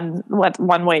that one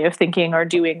way of thinking or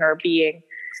doing or being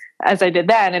as I did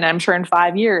then. And I'm sure in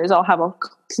 5 years, I'll have a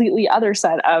completely other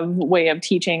set of way of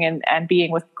teaching and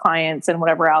being with clients and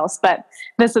whatever else. But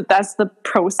that's the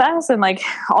process. And like,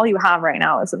 all you have right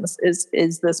now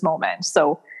is this moment.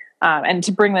 So, and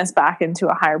to bring this back into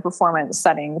a higher performance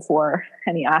setting for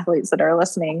any athletes that are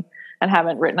listening and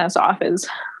haven't written us off as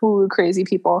crazy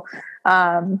people.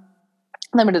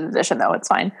 Limited edition though, it's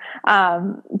fine.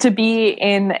 To be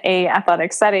in a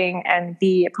athletic setting and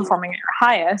be performing at your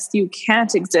highest, you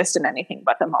can't exist in anything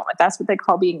but the moment. That's what they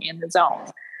call being in the zone.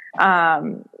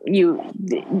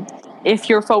 If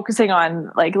you're focusing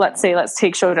on, like, let's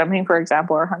take show jumping, for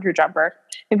example, or hunter jumper.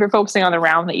 If you're focusing on the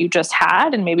round that you just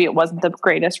had, and maybe it wasn't the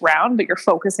greatest round, but you're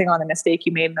focusing on the mistake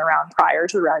you made in the round prior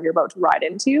to the round you're about to ride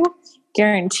into,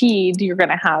 guaranteed you're going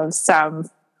to have some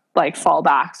like fall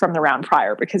back from the round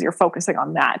prior, because you're focusing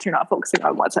on that. You're not focusing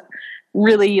on what's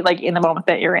really like in the moment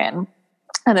that you're in.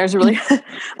 And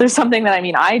there's something that, I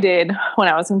mean, I did when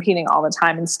I was competing all the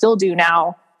time and still do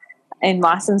now in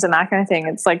lessons and that kind of thing.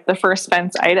 It's like the first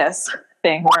fence-itis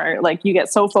thing, where like you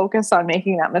get so focused on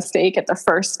making that mistake at the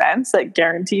first fence that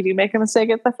guaranteed you make a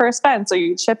mistake at the first fence, or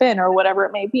you chip in or whatever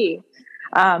it may be.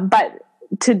 But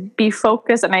to be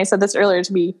focused, and I said this earlier,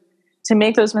 to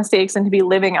make those mistakes and to be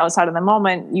living outside of the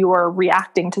moment, you are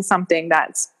reacting to something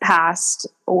that's past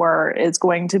or is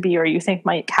going to be, or you think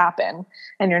might happen.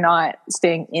 And you're not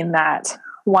staying in that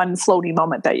one floaty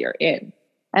moment that you're in.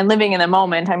 And living in the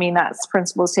moment, I mean, that's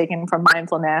principles taken from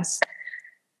mindfulness,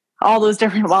 all those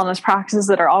different wellness practices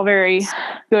that are all very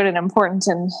good and important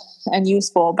and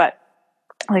useful, but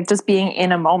like just being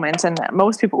in a moment. And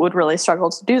most people would really struggle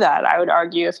to do that, I would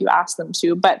argue, if you ask them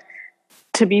to. But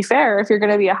to be fair, if you're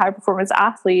going to be a high performance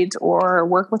athlete or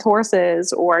work with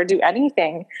horses or do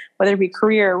anything, whether it be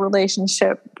career,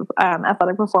 relationship,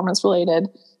 athletic performance related,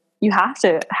 you have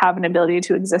to have an ability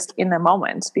to exist in the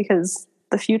moment, because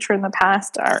the future and the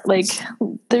past are like,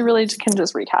 they really can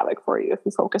just wreak havoc for you if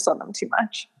you focus on them too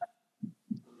much.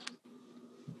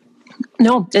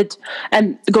 No,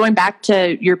 and going back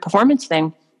to your performance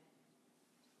thing,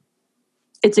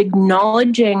 it's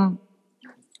acknowledging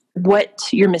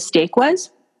what your mistake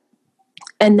was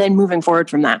and then moving forward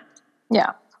from that.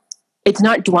 Yeah. It's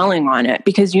not dwelling on it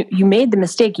because you made the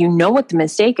mistake. You know what the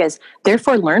mistake is.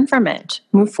 Therefore, learn from it.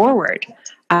 Move forward.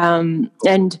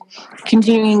 And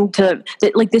continuing to,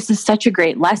 like, this is such a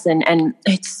great lesson. And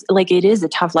it's like, it is a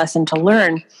tough lesson to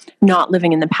learn, not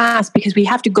living in the past, because we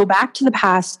have to go back to the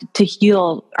past to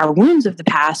heal our wounds of the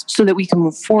past so that we can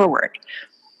move forward.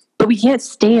 But we can't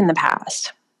stay in the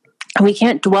past. We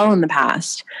can't dwell in the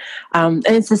past. And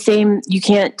it's the same. You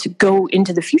can't go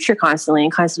into the future constantly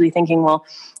and constantly thinking, well,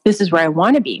 this is where I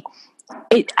want to be.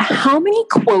 How many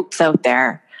quotes out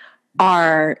there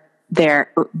are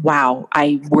there? Wow,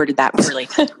 I worded that poorly.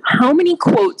 How many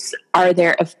quotes are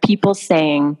there of people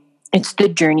saying it's the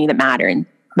journey that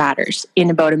matters in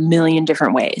about 1 million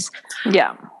different ways?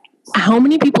 Yeah. How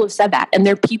many people have said that? And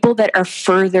they're people that are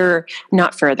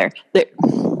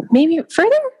maybe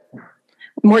further,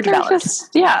 more developed.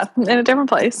 In a different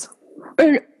place.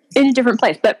 In a different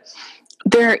place, but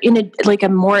they're in a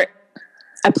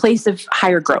place of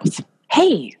higher growth.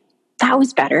 Hey, that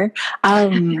was better.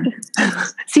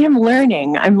 See, I'm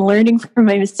learning from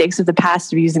my mistakes of the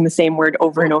past of using the same word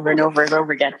over and over and over and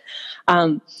over again.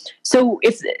 So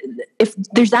if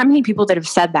there's that many people that have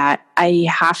said that, I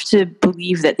have to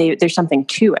believe that there's something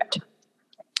to it,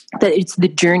 that it's the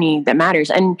journey that matters.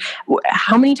 And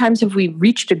how many times have we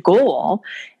reached a goal,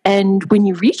 and when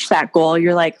you reach that goal,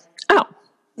 you're like, oh,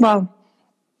 well,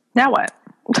 now what?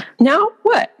 Now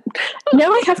what? Now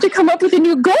I have to come up with a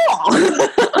new goal.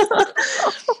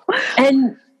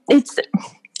 And it's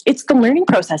the learning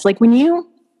process. Like when you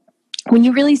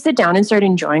really sit down and start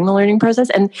enjoying the learning process,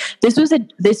 and this was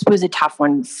a tough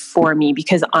one for me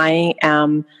because I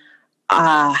am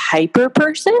a hyper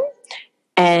person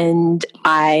and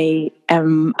I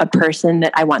am a person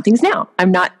that I want things now.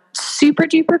 I'm not super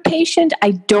duper patient.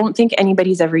 I don't think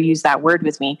anybody's ever used that word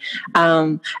with me,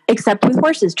 except with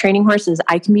horses, training horses.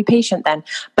 I can be patient then.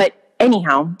 But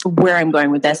anyhow, where I'm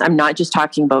going with this, I'm not just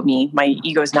talking about me. My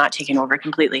ego is not taking over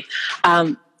completely.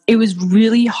 It was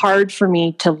really hard for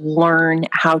me to learn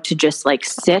how to just like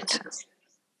sit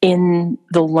in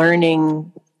the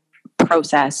learning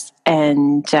process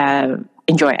and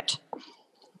enjoy it.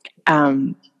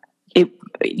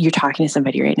 You're talking to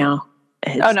somebody right now.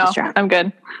 Oh no, I'm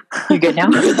good. You're good now?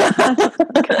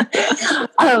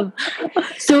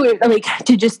 So like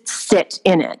to just sit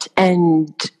in it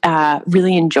and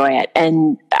really enjoy it.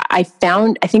 And I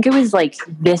think it was like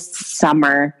this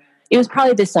summer, it was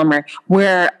probably this summer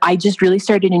where I just really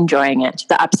started enjoying it,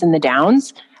 the ups and the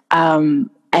downs, and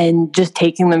just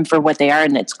taking them for what they are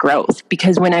and its growth.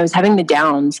 Because when I was having the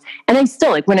downs, and I still,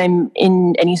 like when I'm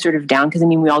in any sort of down, because I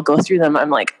mean, we all go through them,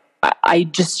 I'm like, I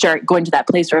just start going to that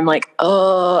place where I'm like,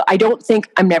 I don't think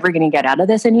I'm never going to get out of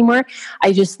this anymore.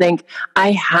 I just think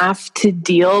I have to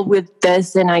deal with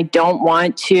this and I don't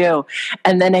want to.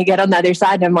 And then I get on the other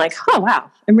side and I'm like, oh, wow,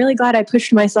 I'm really glad I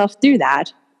pushed myself through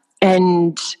that.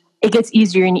 And it gets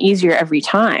easier and easier every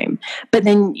time. But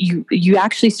then you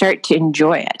actually start to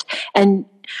enjoy it. And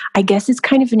I guess it's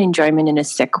kind of an enjoyment in a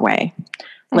sick way.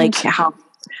 Like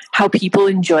how people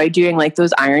enjoy doing like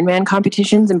those Ironman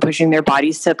competitions and pushing their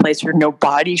bodies to a place where no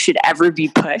body should ever be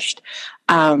pushed.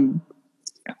 I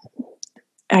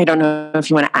don't know if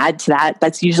you want to add to that.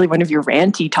 That's usually one of your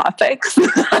ranty topics. No,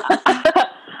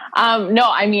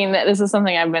 I mean, this is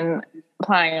something I've been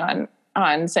planning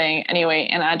on saying anyway,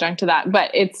 in adjunct to that,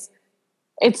 but it's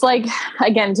like,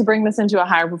 again, to bring this into a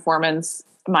higher performance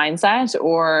mindset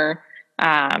or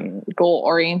goal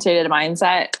oriented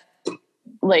mindset,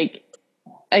 like,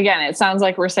 again, it sounds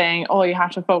like we're saying, oh, you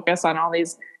have to focus on all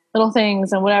these little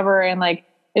things and whatever. And like,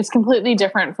 it's completely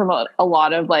different from a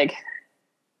lot of like,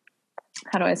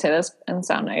 how do I say this and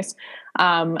sound nice?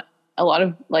 A lot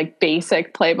of like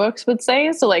basic playbooks would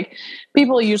say. So like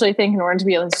people usually think in order to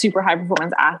be a super high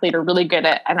performance athlete or really good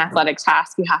at an athletic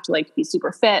task, you have to like be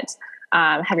super fit,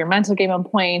 have your mental game on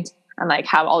point, and like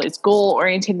have all these goal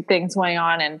oriented things going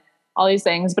on and all these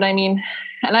things. But I mean,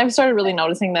 and I've started really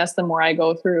noticing this the more I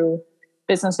go through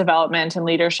business development and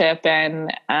leadership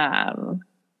and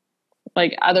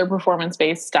like other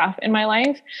performance-based stuff in my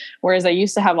life. Whereas I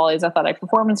used to have all these athletic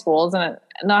performance goals, and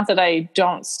not that I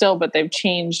don't still, but they've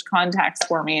changed context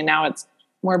for me. And now it's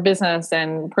more business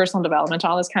and personal development,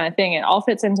 all this kind of thing. It all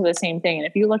fits into the same thing. And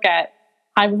if you look at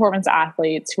high performance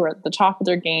athletes who are at the top of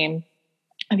their game,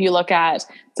 if you look at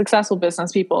successful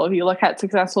business people, if you look at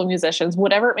successful musicians,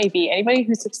 whatever it may be, anybody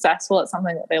who's successful at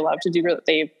something that they love to do or that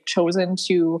they've chosen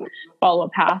to follow a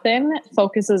path in,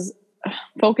 focus is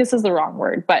the wrong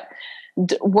word, but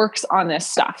works on this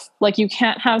stuff. Like, you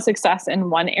can't have success in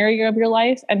one area of your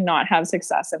life and not have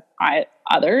success in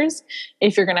others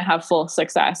if you're going to have full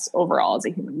success overall as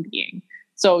a human being.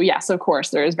 So yes, of course,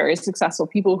 there's very successful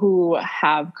people who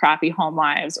have crappy home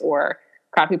lives or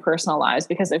crappy personal lives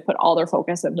because they put all their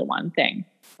focus into one thing.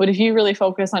 But if you really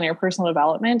focus on your personal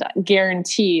development,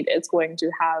 guaranteed it's going to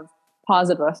have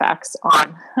positive effects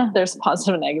on, there's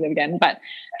positive and negative again, but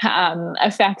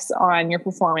effects on your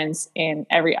performance in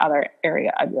every other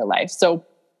area of your life. So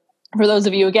for those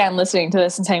of you, again, listening to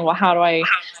this and saying, well, how do I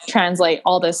translate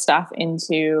all this stuff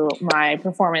into my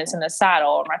performance in the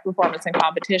saddle or my performance in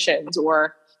competitions,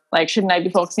 or like, shouldn't I be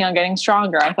focusing on getting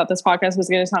stronger? I thought this podcast was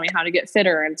going to tell me how to get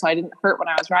fitter, and so I didn't hurt when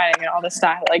I was riding and all this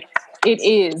stuff. Like,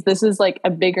 this is like a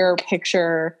bigger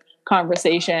picture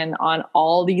conversation on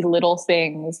all the little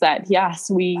things that, yes,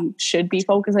 we should be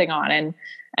focusing on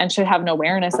and should have an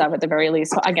awareness of at the very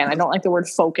least. So again, I don't like the word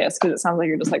focus because it sounds like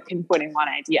you're just like pinpointing one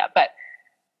idea, but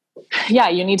yeah,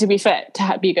 you need to be fit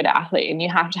to be a good athlete, and you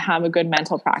have to have a good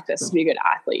mental practice to be a good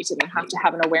athlete, and you have to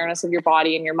have an awareness of your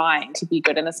body and your mind to be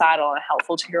good in the saddle and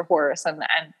helpful to your horse and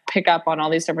pick up on all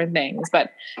these different things.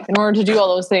 But in order to do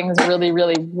all those things really,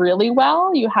 really, really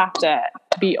well, you have to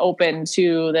be open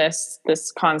to this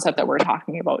concept that we're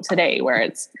talking about today, where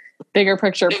it's bigger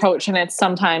picture approach, and it's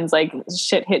sometimes like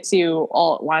shit hits you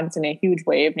all at once in a huge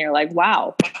wave, and you're like,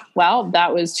 wow,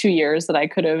 that was 2 years that I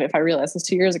could have, if I realized this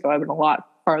 2 years ago, I've been a lot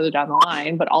farther down the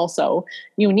line. But also,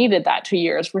 you needed that 2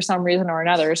 years for some reason or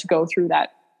another to go through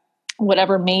that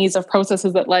whatever maze of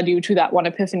processes that led you to that one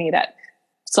epiphany that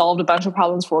solved a bunch of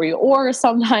problems for you. Or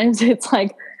sometimes it's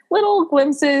like little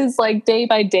glimpses, like day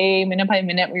by day, minute by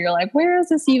minute, where you're like, where is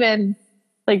this even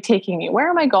like taking me? Where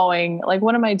am I going? Like,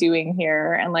 what am I doing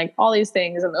here? And like all these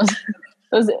things, and those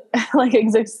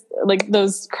like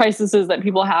those crises that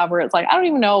people have where it's like, I don't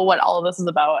even know what all of this is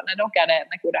about, and I don't get it, and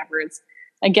like whatever. It's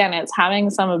having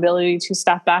some ability to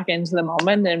step back into the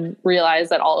moment and realize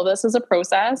that all of this is a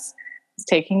process. It's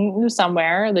taking you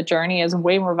somewhere. The journey is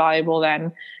way more valuable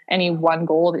than any one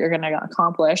goal that you're going to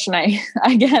accomplish. And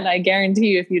I guarantee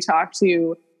you, if you talk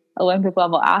to Olympic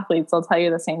level athletes, they'll tell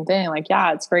you the same thing. Like,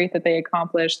 yeah, it's great that they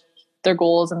accomplished their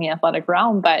goals in the athletic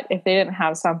realm, but if they didn't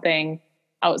have something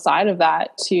outside of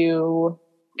that to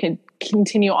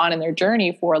continue on in their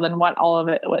journey for, then what all of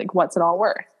it, like, what's it all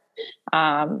worth?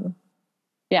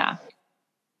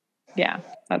 Yeah,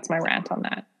 that's my rant on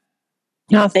that.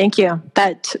 No, thank you.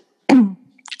 That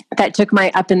took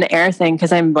my up in the air thing,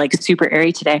 because I'm like super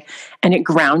airy today, and it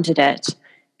grounded it.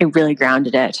 It really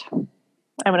grounded it.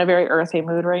 I'm in a very earthy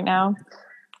mood right now.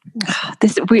 I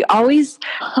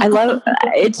love,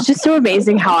 it's just so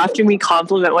amazing how often we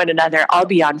compliment one another. I'll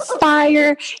be on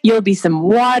fire. You'll be some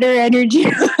water energy.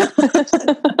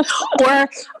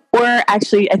 Or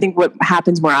actually, I think what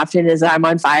happens more often is I'm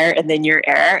on fire and then you're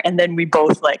air, and then we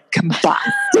both like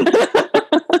combust.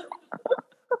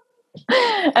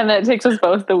 And then it takes us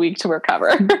both the week to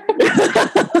recover.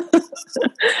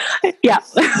 Yeah.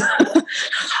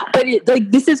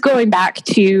 But this is going back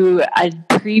to a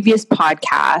previous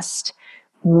podcast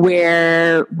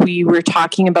where we were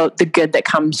talking about the good that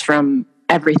comes from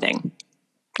everything.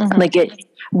 Mm-hmm.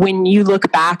 When you look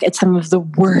back at some of the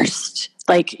worst,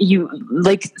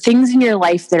 things in your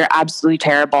life that are absolutely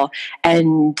terrible,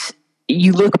 and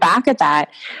you look back at that,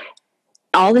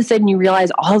 all of a sudden you realize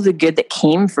all the good that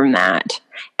came from that.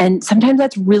 And sometimes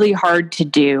that's really hard to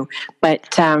do,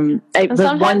 but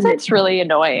sometimes it's really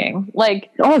annoying.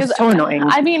 It's so annoying.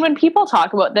 I mean, when people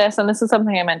talk about this, and this is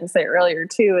something I meant to say earlier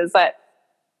too, is that,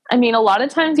 I mean, a lot of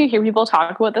times you hear people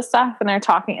talk about this stuff and they're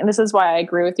talking, and this is why I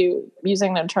agree with you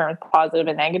using the terms positive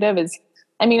and negative is,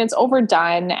 I mean, it's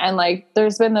overdone. And like,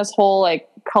 there's been this whole like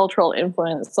cultural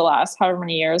influence the last however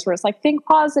many years where it's like, think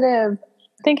positive,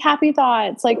 think happy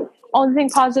thoughts, like only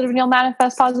think positive and you'll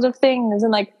manifest positive things.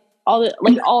 And like, all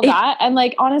that. And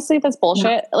like, honestly, that's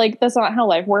bullshit. Like, that's not how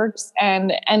life works.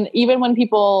 And even when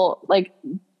people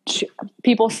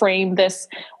people frame this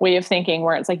way of thinking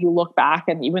where it's like, you look back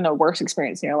and even the worst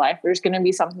experience in your life, there's going to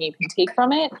be something you can take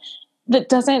from it that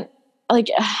doesn't, like,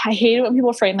 I hate it when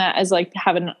people frame that as like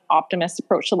have an optimist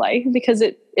approach to life, because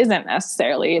it isn't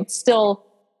necessarily. It's still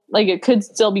like, it could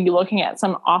still be looking at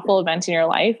some awful event in your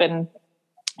life, and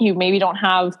you maybe don't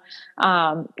have,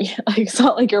 it's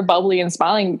not like you're bubbly and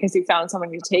smiling because you found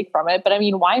something to take from it. But I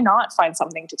mean, why not find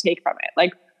something to take from it?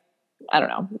 Like, I don't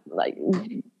know. Like,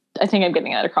 I think I'm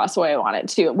getting that across the way I want it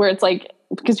to, where it's like,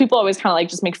 because people always kind of like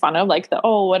just make fun of like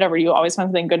whatever, you always find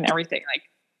something good in everything. Like,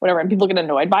 whatever. And people get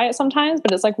annoyed by it sometimes,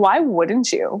 but it's like, why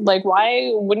wouldn't you? Like,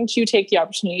 why wouldn't you take the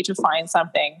opportunity to find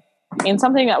something in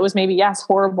something that was maybe, yes,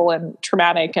 horrible and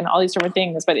traumatic and all these different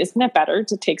things, but isn't it better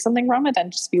to take something from it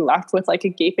than just be left with like a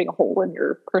gaping hole in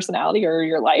your personality or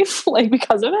your life, like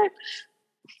because of it?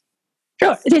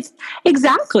 Sure, it's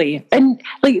exactly. And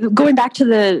like going back to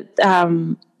the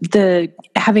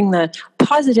having the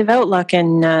positive outlook,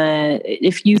 and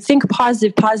if you think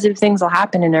positive things will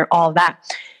happen and all that,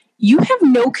 you have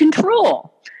no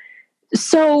control.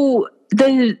 So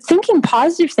the thinking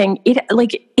positive thing,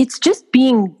 it's just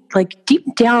being like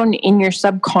deep down in your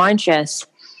subconscious,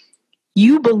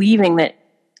 you believing that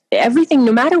everything,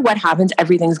 no matter what happens,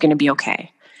 everything's going to be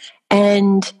okay.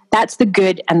 And that's the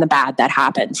good and the bad that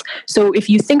happens. So if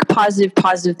you think positive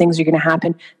things are going to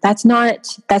happen, that's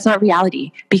not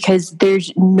reality, because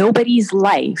there's nobody's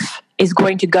life is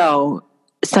going to go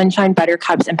sunshine,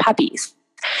 buttercups, and puppies.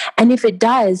 And if it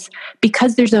does,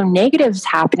 because there's no negatives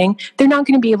happening, they're not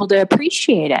going to be able to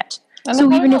appreciate it. And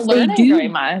so even if they do very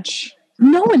much.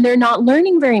 No, and they're not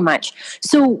learning very much.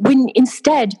 So when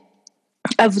instead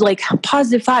of like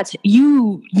positive thoughts,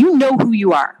 you know who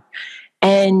you are.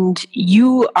 And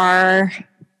you are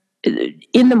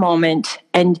in the moment,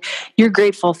 and you're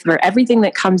grateful for everything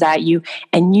that comes at you,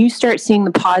 and you start seeing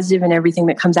the positive in everything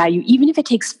that comes at you. Even if it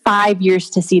takes 5 years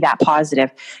to see that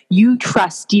positive, you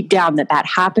trust deep down that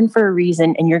happened for a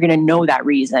reason, and you're going to know that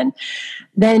reason.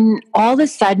 Then all of a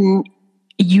sudden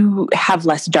you have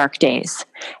less dark days,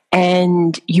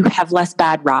 and you have less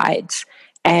bad rides,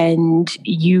 and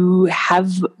you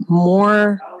have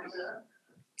more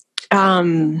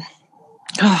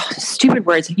stupid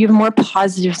words. You have more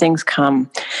positive things come,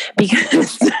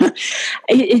 because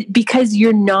because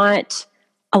you're not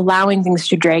allowing things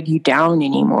to drag you down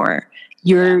anymore.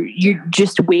 You're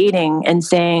just waiting and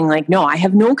saying like, no, I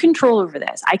have no control over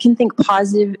this. I can think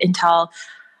positive until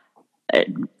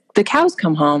the cows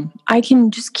come home. I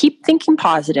can just keep thinking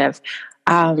positive.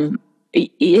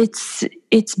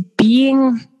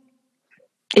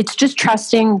 It's just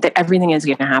trusting that everything is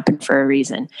going to happen for a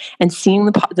reason, and seeing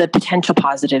the potential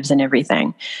positives in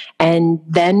everything. And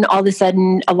then all of a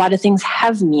sudden, a lot of things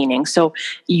have meaning. So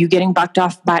you getting bucked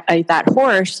off by that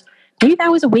horse, maybe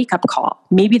that was a wake-up call.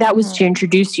 Maybe that was to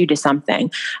introduce you to something.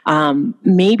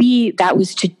 Maybe that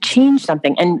was to change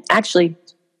something. And actually,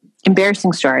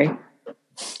 embarrassing story.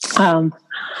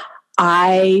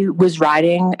 I was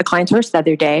riding a client's horse the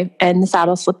other day, and the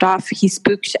saddle slipped off. He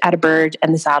spooked at a bird,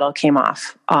 and the saddle came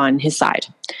off on his side.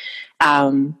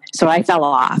 So I fell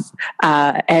off.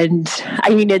 And I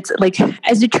mean, it's like,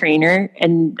 as a trainer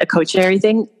and a coach and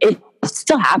everything, it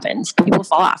still happens. People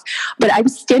fall off. But I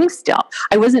was standing still.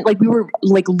 I wasn't like, we were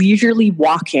like leisurely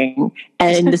walking,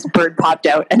 and this bird popped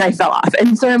out, and I fell off.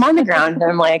 And so I'm on the ground, and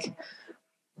I'm like,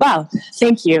 wow,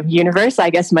 thank you, universe. I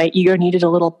guess my ego needed a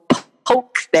little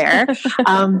poke there.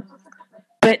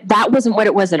 But that wasn't what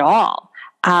it was at all.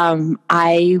 You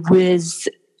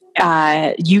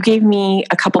gave me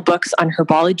a couple books on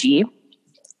herbology,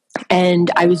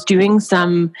 and I was doing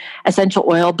some essential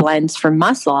oil blends for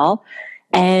muscle,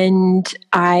 and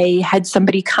I had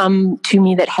somebody come to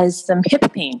me that has some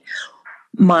hip pain.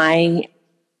 My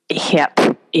hip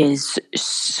is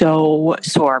so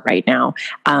sore right now.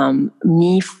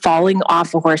 Me falling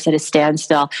off a horse at a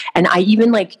standstill, and I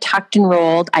even like tucked and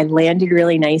rolled. I landed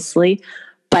really nicely,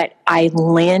 but I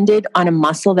landed on a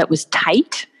muscle that was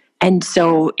tight, and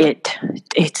so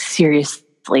it's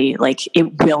seriously like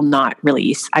it will not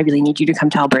release. I really need you to come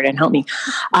to Alberta and help me.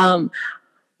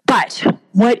 But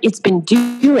what it's been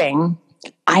doing,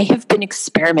 I have been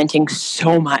experimenting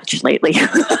so much lately.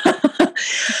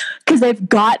 Because I've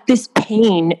got this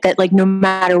pain that like no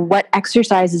matter what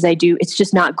exercises I do, it's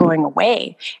just not going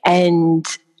away. And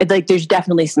like there's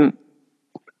definitely some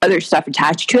other stuff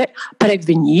attached to it, but I've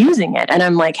been using it. And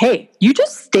I'm like, hey, you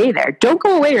just stay there. Don't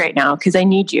go away right now because I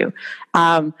need you.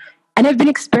 And I've been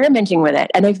experimenting with it.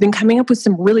 And I've been coming up with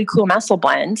some really cool muscle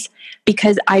blends,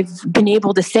 because I've been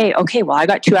able to say, okay, well, I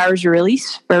got 2 hours of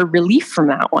relief from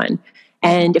that one.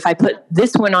 And if I put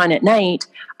this one on at night,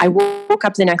 I woke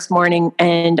up the next morning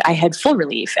and I had full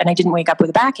relief, and I didn't wake up with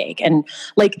a backache, and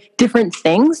like different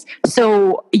things.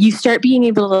 So you start being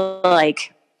able to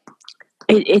like,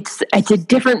 it's a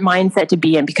different mindset to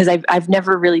be in, because I've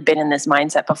never really been in this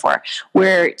mindset before,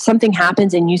 where something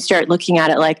happens and you start looking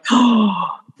at it like,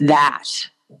 oh,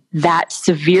 that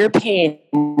severe pain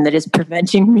that is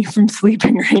preventing me from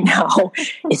sleeping right now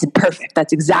is perfect.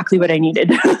 That's exactly what I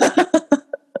needed.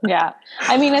 Yeah.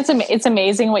 I mean, it's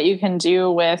amazing what you can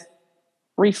do with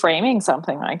reframing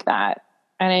something like that.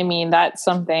 And I mean, that's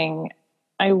something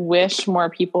I wish more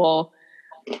people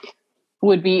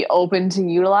would be open to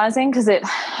utilizing, because it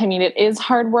is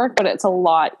hard work, but it's a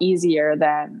lot easier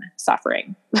than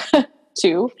suffering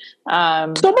too.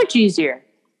 So much easier.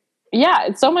 Yeah,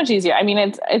 it's so much easier. I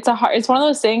mean, it's one of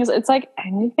those things. It's like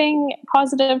anything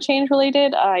positive change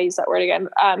related. I use that word again.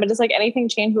 But it's like anything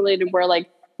change related where like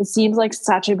it seems like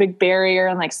such a big barrier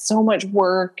and like so much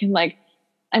work, and like,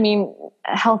 I mean,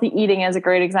 healthy eating is a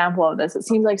great example of this. It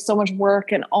seems like so much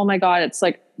work and oh my God, it's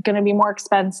like going to be more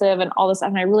expensive and all this.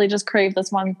 And I really just crave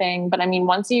this one thing. But I mean,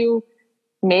 once you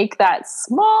make that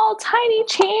small, tiny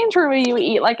change where you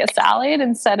eat like a salad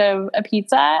instead of a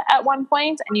pizza at one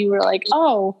point, and you were like,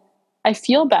 oh, I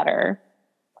feel better.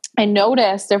 I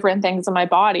notice different things in my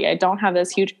body. I don't have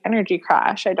this huge energy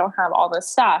crash. I don't have all this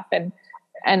stuff. And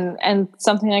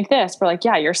something like this, where like,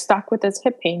 yeah, you're stuck with this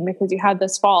hip pain because you had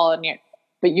this fall,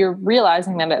 but you're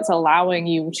realizing that it's allowing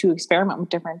you to experiment with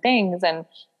different things. And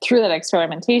through that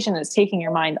experimentation, it's taking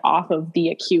your mind off of the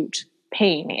acute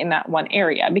pain in that one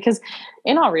area. Because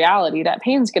in all reality, that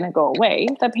pain's going to go away.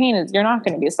 That pain is, you're not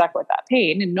going to be stuck with that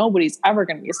pain, and nobody's ever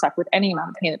going to be stuck with any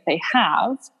amount of pain that they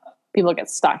have. People get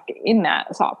stuck in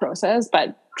that thought process,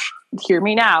 but hear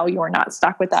me now, you are not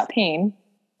stuck with that pain.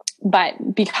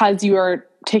 But because you are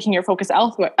taking your focus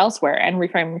elsewhere and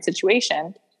reframing the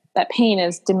situation, that pain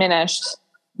is diminished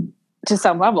to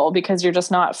some level because you're just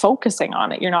not focusing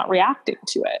on it. You're not reacting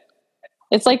to it.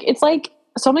 It's like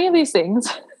so many of these things,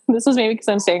 this is maybe because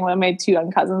I'm staying with my two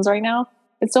young cousins right now.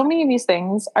 It's so many of these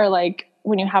things are like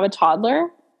when you have a toddler,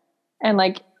 and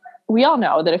like, we all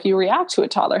know that if you react to a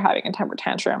toddler having a temper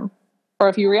tantrum, or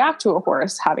if you react to a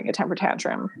horse having a temper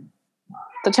tantrum,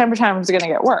 the temper tantrum is going to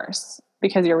get worse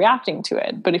because you're reacting to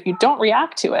it. But if you don't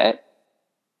react to it,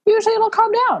 usually it'll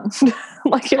calm down.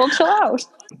 Like, it'll chill out.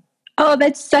 Oh,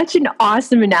 that's such an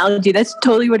awesome analogy. That's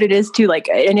totally what it is too. Like,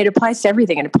 and it applies to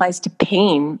everything. It applies to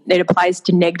pain. It applies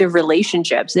to negative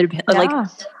relationships. Like,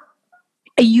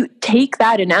 you take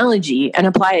that analogy and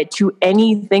apply it to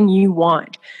anything you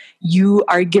want. You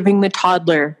are giving the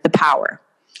toddler the power,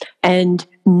 and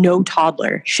no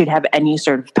toddler should have any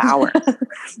sort of power.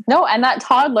 No. And that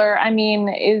toddler, I mean,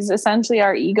 is essentially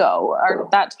our ego.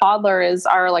 That toddler is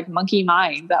our like monkey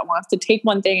mind that wants to take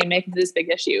one thing and make it this big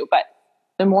issue. But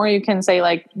the more you can say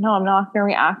like, no, I'm not going to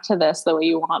react to this the way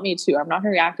you want me to. I'm not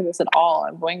going to react to this at all.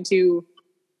 I'm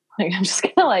just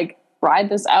going to like ride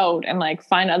this out and like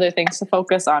find other things to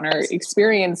focus on or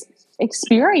experience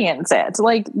it.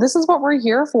 Like, this is what we're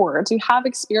here for, to have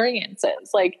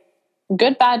experiences, like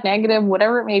good, bad, negative,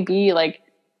 whatever it may be. Like,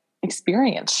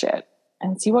 experience shit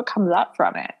and see what comes up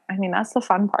from it. I mean, that's the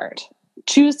fun part.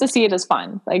 Choose to see it as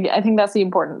fun. Like, I think that's the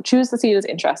important. Choose to see it as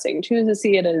interesting. Choose to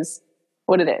see it as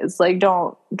what it is. Like,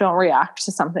 don't react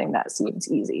to something that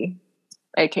seems easy,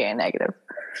 aka negative.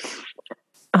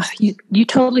 You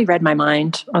totally read my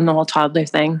mind on the whole toddler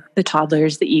thing. The toddler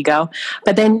is the ego.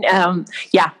 But then, what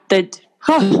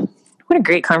a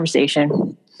great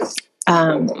conversation.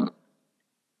 I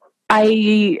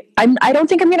don't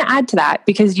think I'm going to add to that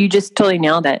because you just totally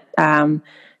nailed it.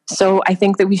 So I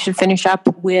think that we should finish up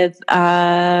with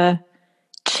a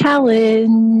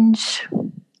challenge.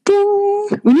 Ding!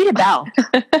 We need a bell.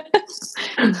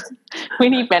 We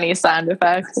need many sound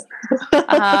effects.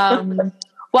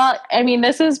 Well, I mean,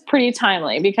 this is pretty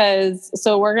timely because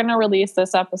we're going to release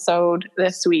this episode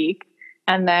this week.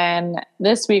 And then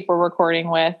this week we're recording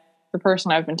with the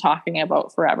person I've been talking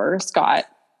about forever, Scott,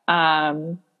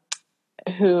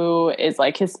 who is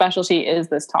like, his specialty is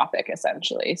this topic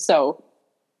essentially. So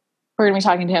we're going to be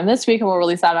talking to him this week and we'll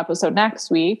release that episode next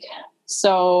week.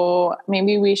 So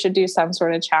maybe we should do some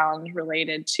sort of challenge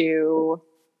related to,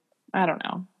 I don't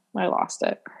know. I lost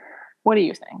it. What do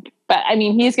you think? But I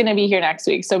mean, he's going to be here next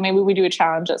week. So maybe we do a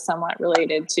challenge that's somewhat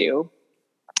related to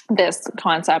this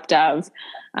concept of,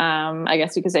 I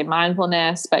guess you could say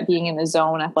mindfulness, but being in the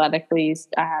zone athletically,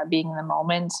 being in the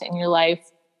moment in your life.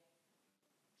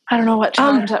 I don't know what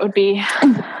challenge that would be.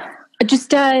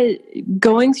 Just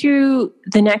going through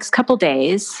the next couple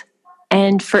days,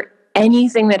 and for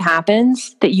anything that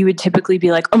happens that you would typically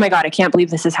be like, oh my God, I can't believe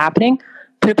this is happening,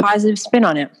 put a positive spin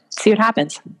on it. See what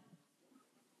happens.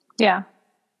 Yeah.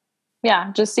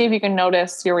 Yeah. Just see if you can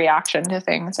notice your reaction to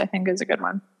things, I think is a good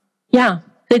one. Yeah.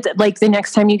 It's like the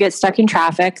next time you get stuck in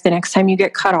traffic, the next time you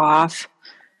get cut off.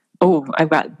 Oh, I've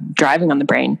got driving on the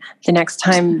brain. The next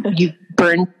time you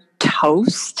burn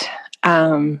toast.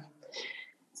 No,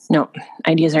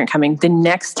 ideas aren't coming. The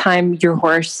next time your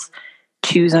horse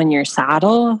chews on your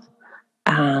saddle.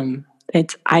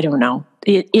 I don't know.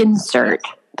 Insert.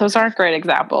 Those aren't great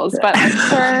examples, but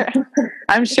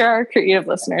I'm sure our creative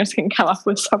listeners can come up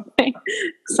with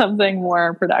something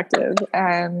more productive.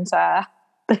 And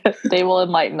They will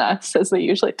enlighten us as they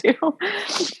usually do.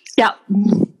 Yeah.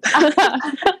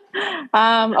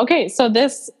 Okay, so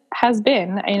this has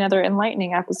been another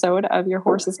enlightening episode of Your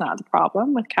Horse is Not the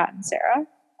Problem with Kat and Sarah.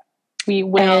 We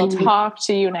will talk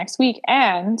to you next week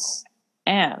and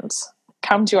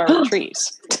come to our retreat.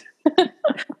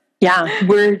 Yeah,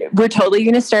 we're totally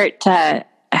going to start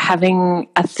having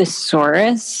a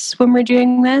thesaurus when we're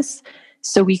doing this,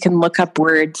 so we can look up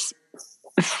words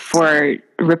for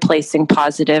replacing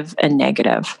positive and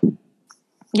negative.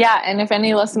 Yeah, and if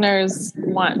any listeners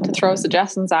want to throw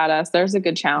suggestions at us, there's a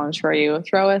good challenge for you.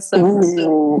 Throw us some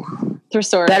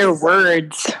thesaurus, better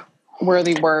words,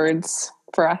 worthy words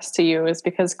for us to use,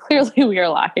 because clearly we are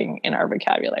lacking in our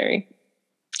vocabulary.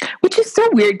 Which is so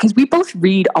weird because we both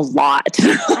read a lot.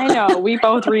 I know, we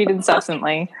both read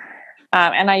incessantly.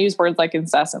 And I use words like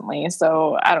incessantly,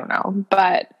 so I don't know.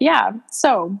 But yeah,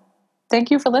 so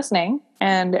thank you for listening.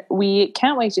 And we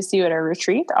can't wait to see you at our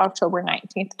retreat, October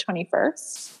 19th,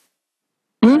 21st.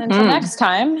 And until next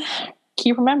time,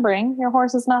 keep remembering your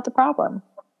horse is not the problem.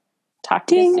 Talk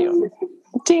to you soon.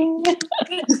 Ding.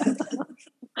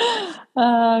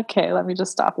 Okay, let me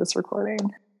just stop this recording.